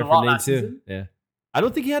was think he's injured there a for lot name last too. season. Yeah. I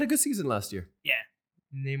don't think he had a good season last year. Yeah.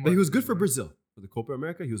 Neymar. But he was good for Brazil. For the Copa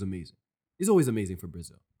America, he was amazing. He's always amazing for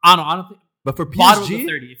Brazil. I don't think But for bottom of the PSG,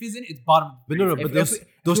 30. If he's in it, it's bottom of the but 30. no, If- but if- those if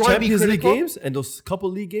those you wanna be Champions League critical- games and those couple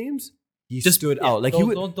league games, he Just- stood yeah, out. Like he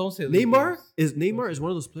would. Don't say league Neymar games. is one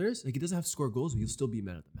of those players. Like he doesn't have to score goals, but he'll still be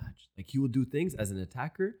man of the match. Like he will do things as an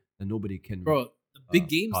attacker that nobody can. Bro, the big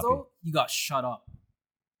games copy. though, he got shut up.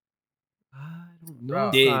 I don't Bro,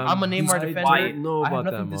 know. Dave, I'm a Neymar he's defender. quiet. know I have about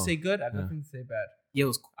nothing that, to Mo. say good. I have Yeah. nothing to say bad. Yeah, it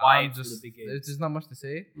was I'm quiet for just the big there's games. just not much to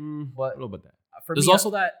say. Mm, But- I don't know about that. For There's me, also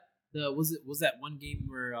that was that one game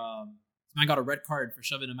where man got a red card for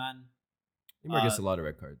shoving a man. Neymar gets a lot of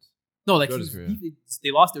red cards No, like Throughout he his was, career.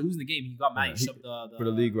 they lost. They're losing the game. He got mad. Yeah, he he- shoved the for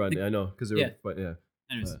the league run. I know because yeah. but yeah.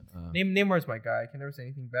 Anyways, But, Neymar's my guy. I can never say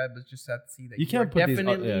anything bad, but it's just sad to see that You can't are put these-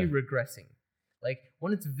 definitely yeah. regressing. Like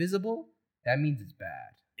when it's visible, that means it's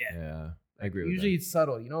bad. yeah, I agree with Usually that. it's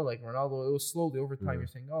subtle, you know. Like Ronaldo, it was slowly over time. Yeah. You're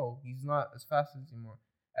saying, oh, he's not as fast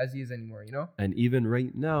as he is anymore. You know. And even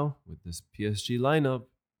right now with this PSG lineup,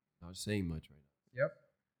 not saying much right now. Yep.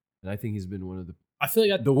 And I think he's been one of I feel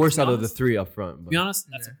like the worst to be out of the honest- three up front. To But be honest,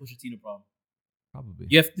 that's Yeah. a Pochettino problem. probably.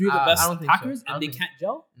 You have three of the I best don't think so. attackers, I don't and they think- can't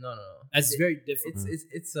gel. No. That's It- very different.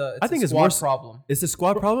 It's I think a it's squad more problem. It's a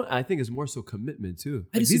squad problem. I think it's more so commitment too.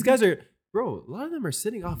 I Like, these disagree. guys are, bro. A lot of them are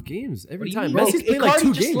sitting off games every What do you time. mean? Bro, Messi's playing like Icardi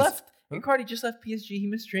 2 just games. left. Huh? Icardi just left PSG. He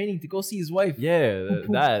missed training to go see his wife. Yeah,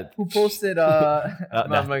 that Who posted? I'm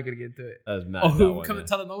not gonna get into it. that's mad. Oh, that who one, come yeah.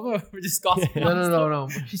 to Telenova? We're just gossiping. No.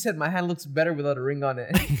 She said my hand looks better without a ring on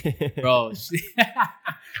it. Bro.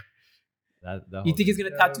 that You whole think he's thing.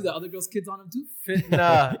 gonna tattoo the other girls' kids on him too?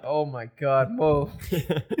 Fitna. Oh my God, Mo.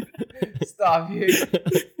 Stop here.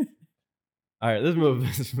 All right, let's move.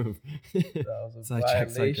 Let's move. That was a Sidetrack,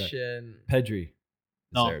 sidetrack. violation. Pedri.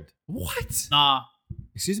 No. Deserved. What? Nah,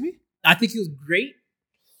 Excuse me? I think he was great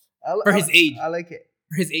I- For I- his age. I like it.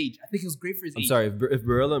 for his age. I think he was great for his I'm age. sorry. If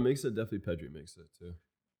Barella makes it, definitely Pedri makes it too.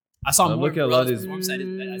 I saw I'm more looking at a lot of Barella's these- performance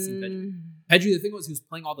than I seen Pedri. Pedri, the thing was, he was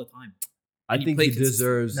playing all the time. I And he think he played consistent.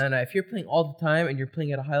 deserves No. If you're playing all the time and you're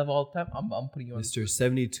playing at a high level all the time, I'm putting you on. Mr.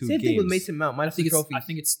 72 Same games. thing with Mason Mount I minus the think trophies.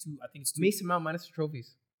 it's two. I think it's two. Mason Mount minus the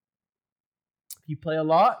trophies. If you play a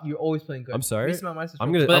lot, you're always playing good. I'm sorry. Mason Mount minus the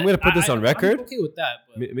I'm trophies. gonna put this on I'm record. okay with that.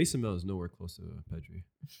 But Mason Mount is nowhere close to Pedri.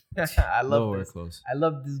 I love Nowhere this. close. I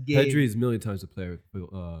love this game. Pedri is a million times the player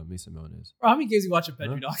Mason Mount is. bro, how many games you watching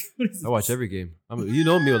Pedri, Huh? dog? What is I watch this? every game. You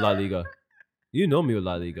know me with La Liga. You know me with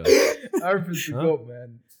La Liga. Arvin's the Huh? goat,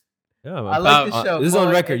 man. Yeah, man. I like the show. This is Come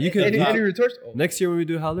on record. You can any retorts? Oh. next year when we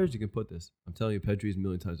do Howlers, you can put this. I'm telling you, Pedri is a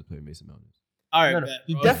million times the player Mason Mount is. All right, No. bet,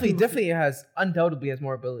 He bro. definitely has undoubtedly has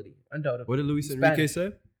more ability. Undoubtedly. What did Luis He's Enrique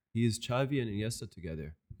Spanish. say? He is Xavi and Iniesta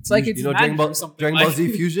together. It's like you it's know Dragon Dragon Ball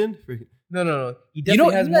Z Fusion. No. He You definitely know,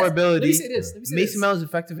 has you guys- more ability. Let me say this. Let me say Mason this. Mount is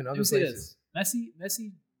effective in Let other me say places. this.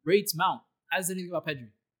 Messi rates Mount. How does anything about Pedri?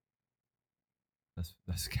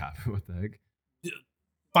 That's cap. What the heck?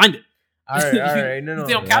 Find it. All right. No. You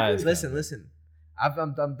think I'm Yeah, capping? it's- Listen. I'm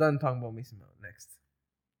done talking about Mason Mount. Next.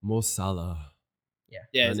 Mo Salah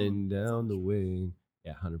Yeah, running down the wing.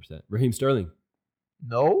 Yeah, 100%. Raheem Sterling.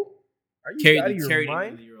 No. Are you carried out of the your carried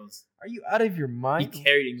mind? England in the Euros. Are you out of your He mind?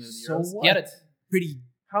 carried England in the So Euros. what? He had a pretty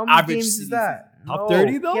How many average games is season. that? Top No,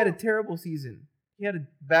 30 though? He had a terrible season. He had a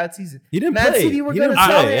bad season. He didn't Man play. City were He gonna didn't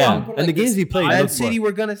sell play, him. yeah. Put it And like the games this. he played, Man look City for.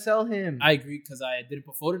 were gonna sell him. I agree because I didn't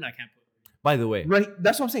put Foden. I can't put. By the way, Right,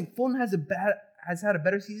 that's what I'm saying. Foden has had a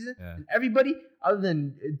better season Yeah. than everybody other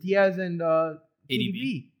than Diaz and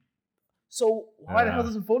KDB. So why the hell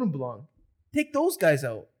doesn't Foden belong? Take those guys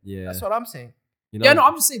out. yeah, That's what I'm saying. you know, Yeah, no,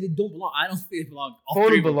 I'm just saying they don't belong. I don't think they belong. All three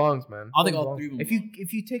Foden of them. belongs, man. I think Foden all belongs. three of them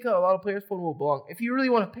If you take out a lot of players, Foden will belong. If you really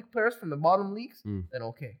want to pick players from the bottom leagues, Mm. then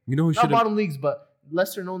okay. you know who Not should have, bottom leagues, but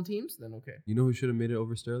lesser known teams, then okay. you know who should have made it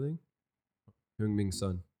over Sterling? Heung-Min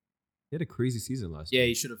Son. He had a crazy season last Yeah, year.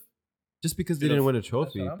 he should have. Just because they should've. didn't win a what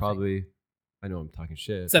trophy, I'm probably. I know I'm talking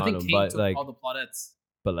shit. So I on think him, Kane but took like, all the plaudits.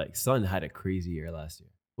 Son had a crazy year last year.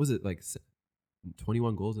 Was it like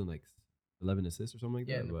 21 goals and like 11 assists or something like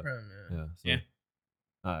Yeah, that? in the But, Prem, yeah. So,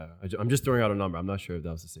 Yeah. I'm just throwing out a number. I'm not sure if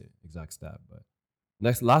that was the same exact stat, but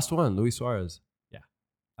last one, Luis Suarez. Yeah,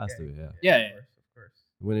 has to be. Yeah, Yeah, Of yeah. course, of course.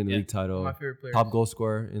 winning the Yeah. league One title, of my favorite players. top goal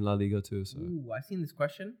scorer in La Liga too. So Ooh, I seen this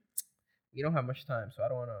question. We don't have much time, so I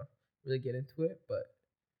don't want to really get into it. But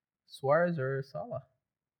Suarez or Salah,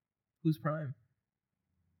 who's prime?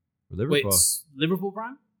 for Wait, Liverpool. Liverpool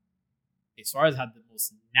prime? Okay, Suarez had the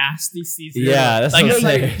most nasty season. Yeah, that's like, what I'm it's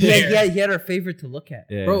like, saying. Yeah, he had our favorite to look at.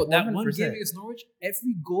 Yeah, Bro, that one 100%. game against Norwich,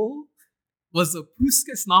 every goal was a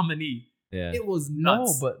Puskas nominee. yeah. It was No,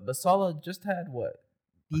 nuts. but Salah just had what?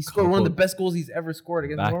 He A scored one of the couple- best goals he's ever scored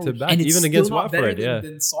against Back to Norwich. back. and it's even still against not better Watford, than, yeah.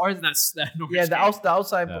 than Suarez and that Norwich Yeah, the game.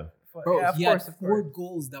 outside. Yeah. Bro, yeah, of he course, had of 4 course.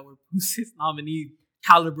 goals that were Puskas nominee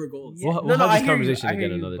caliber goals. Yeah. We'll No, have I this hear you. conversation I hear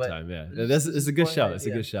again you, another but time. Yeah, it's that's just it's a good point, shout. It's a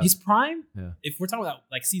yeah. good shout. His prime, Yeah. if we're talking about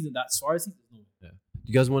like season, that Suarez season, no.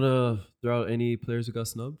 You guys want to throw out any players who got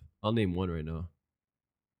snubbed? I'll name one right now.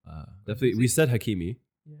 Definitely, we said Hakimi.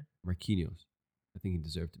 Yeah. Marquinhos. I think he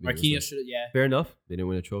deserved to be. Marquinhos should have, yeah. Fair enough. They didn't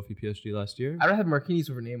win a trophy PSG last year. I don't have Marquinhos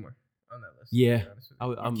over Neymar on that list. Yeah.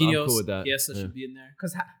 I'm Marquinhos, cool with that. Chiesa Yeah. should be in there.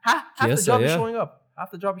 Because half the Chiesa, job is yeah. showing up.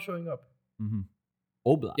 Half the job is showing up. Mm-hmm.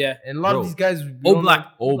 Oblak. Yeah. And a lot Bro. of these guys. we don't Oblak.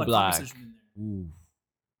 Oblak. Oblak should be in there. Ooh.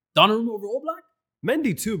 Donnarumma over Oblak?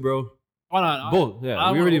 Mendy too, bro. Oh, no. Both. Yeah,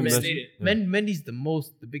 I we wanna already overstate mentioned. it. Yeah. Mendy's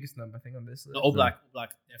the biggest number I think on this list. No, Oblak. Oblak,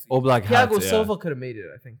 definitely. Oblak had Thiago to, yeah. Silva could have made it.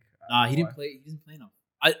 I think. Nah, he I don't know didn't why. play. He doesn't play enough.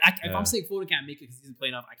 If Yeah. I'm saying Foden can't make it because he doesn't play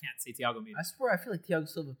enough, I can't say Thiago made I it. swear, I feel like Thiago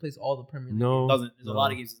Silva plays all the Premier League. No, Doesn't. There's a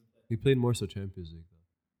lot of no. games he doesn't play. He played more so Champions League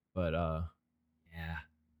though. But yeah,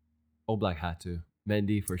 Oblak had to.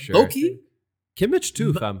 Mendy for sure. Low key, Kimmich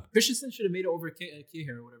too, But- fam. Christensen should have made it over Keir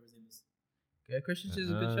or whatever his name is. Yeah, Christensen is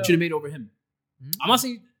a good Uh, shout. Should have made it over him. Mhm. I'm not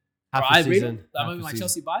saying Half I a rate season. him. That half might a be my season.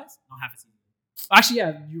 Chelsea bias. Not half a season. Actually,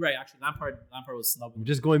 yeah, you're right. Actually, Lampard was snubbed. I'm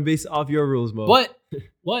just going based off your rules, Mo.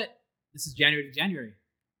 But this is January to January.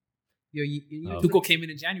 Yo, you know, Oh. Tuchel came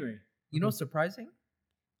in January. you know what's surprising?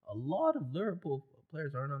 A lot of Liverpool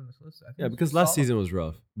players aren't on this list. I think Yeah, it's because just last Salah. season was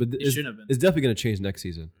rough. But It it's, shouldn't have been. it's definitely going to change next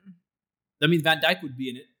season. I mean, Van Dijk would be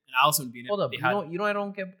in it, and Alisson would be in it. Hold up. They You had- know I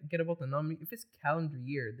don't get about the nominee. If it's calendar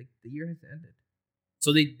year, the year has ended.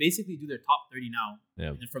 So they basically do their top 30 now, Yeah.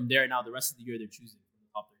 and then from there now the rest of the year they're choosing from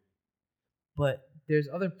the top 30. But there's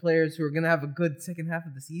other players who are gonna have a good second half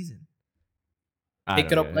of the season. I Pick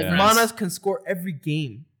don't it up know, Like Yeah. Manas can score every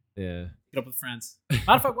game. Yeah. Get up with France. Matter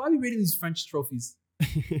of fact, why are we rating these French trophies?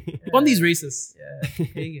 Yeah. One of these racists. Yeah,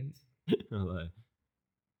 pagans. I'll lie.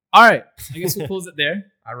 All right, I guess we'll close it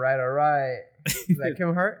there. All right. Is that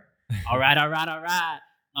Kevin Hart? All right.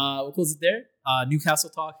 We'll close it there. Newcastle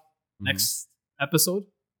talk Mhm. next episode,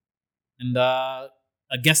 and a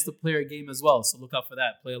guess the player game as well. So look out for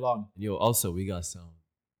that. Play along. And yo, also, we got some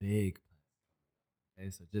big. Okay,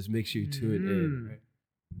 so just make sure you tune in. Mhm. Right?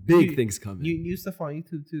 Big New- things coming. New stuff on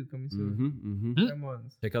YouTube too coming soon. Mm-hmm. Come on.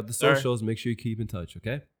 Check out the Sure. socials. Make sure you keep in touch,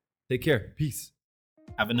 okay? Take care. Peace.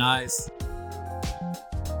 Have a nice.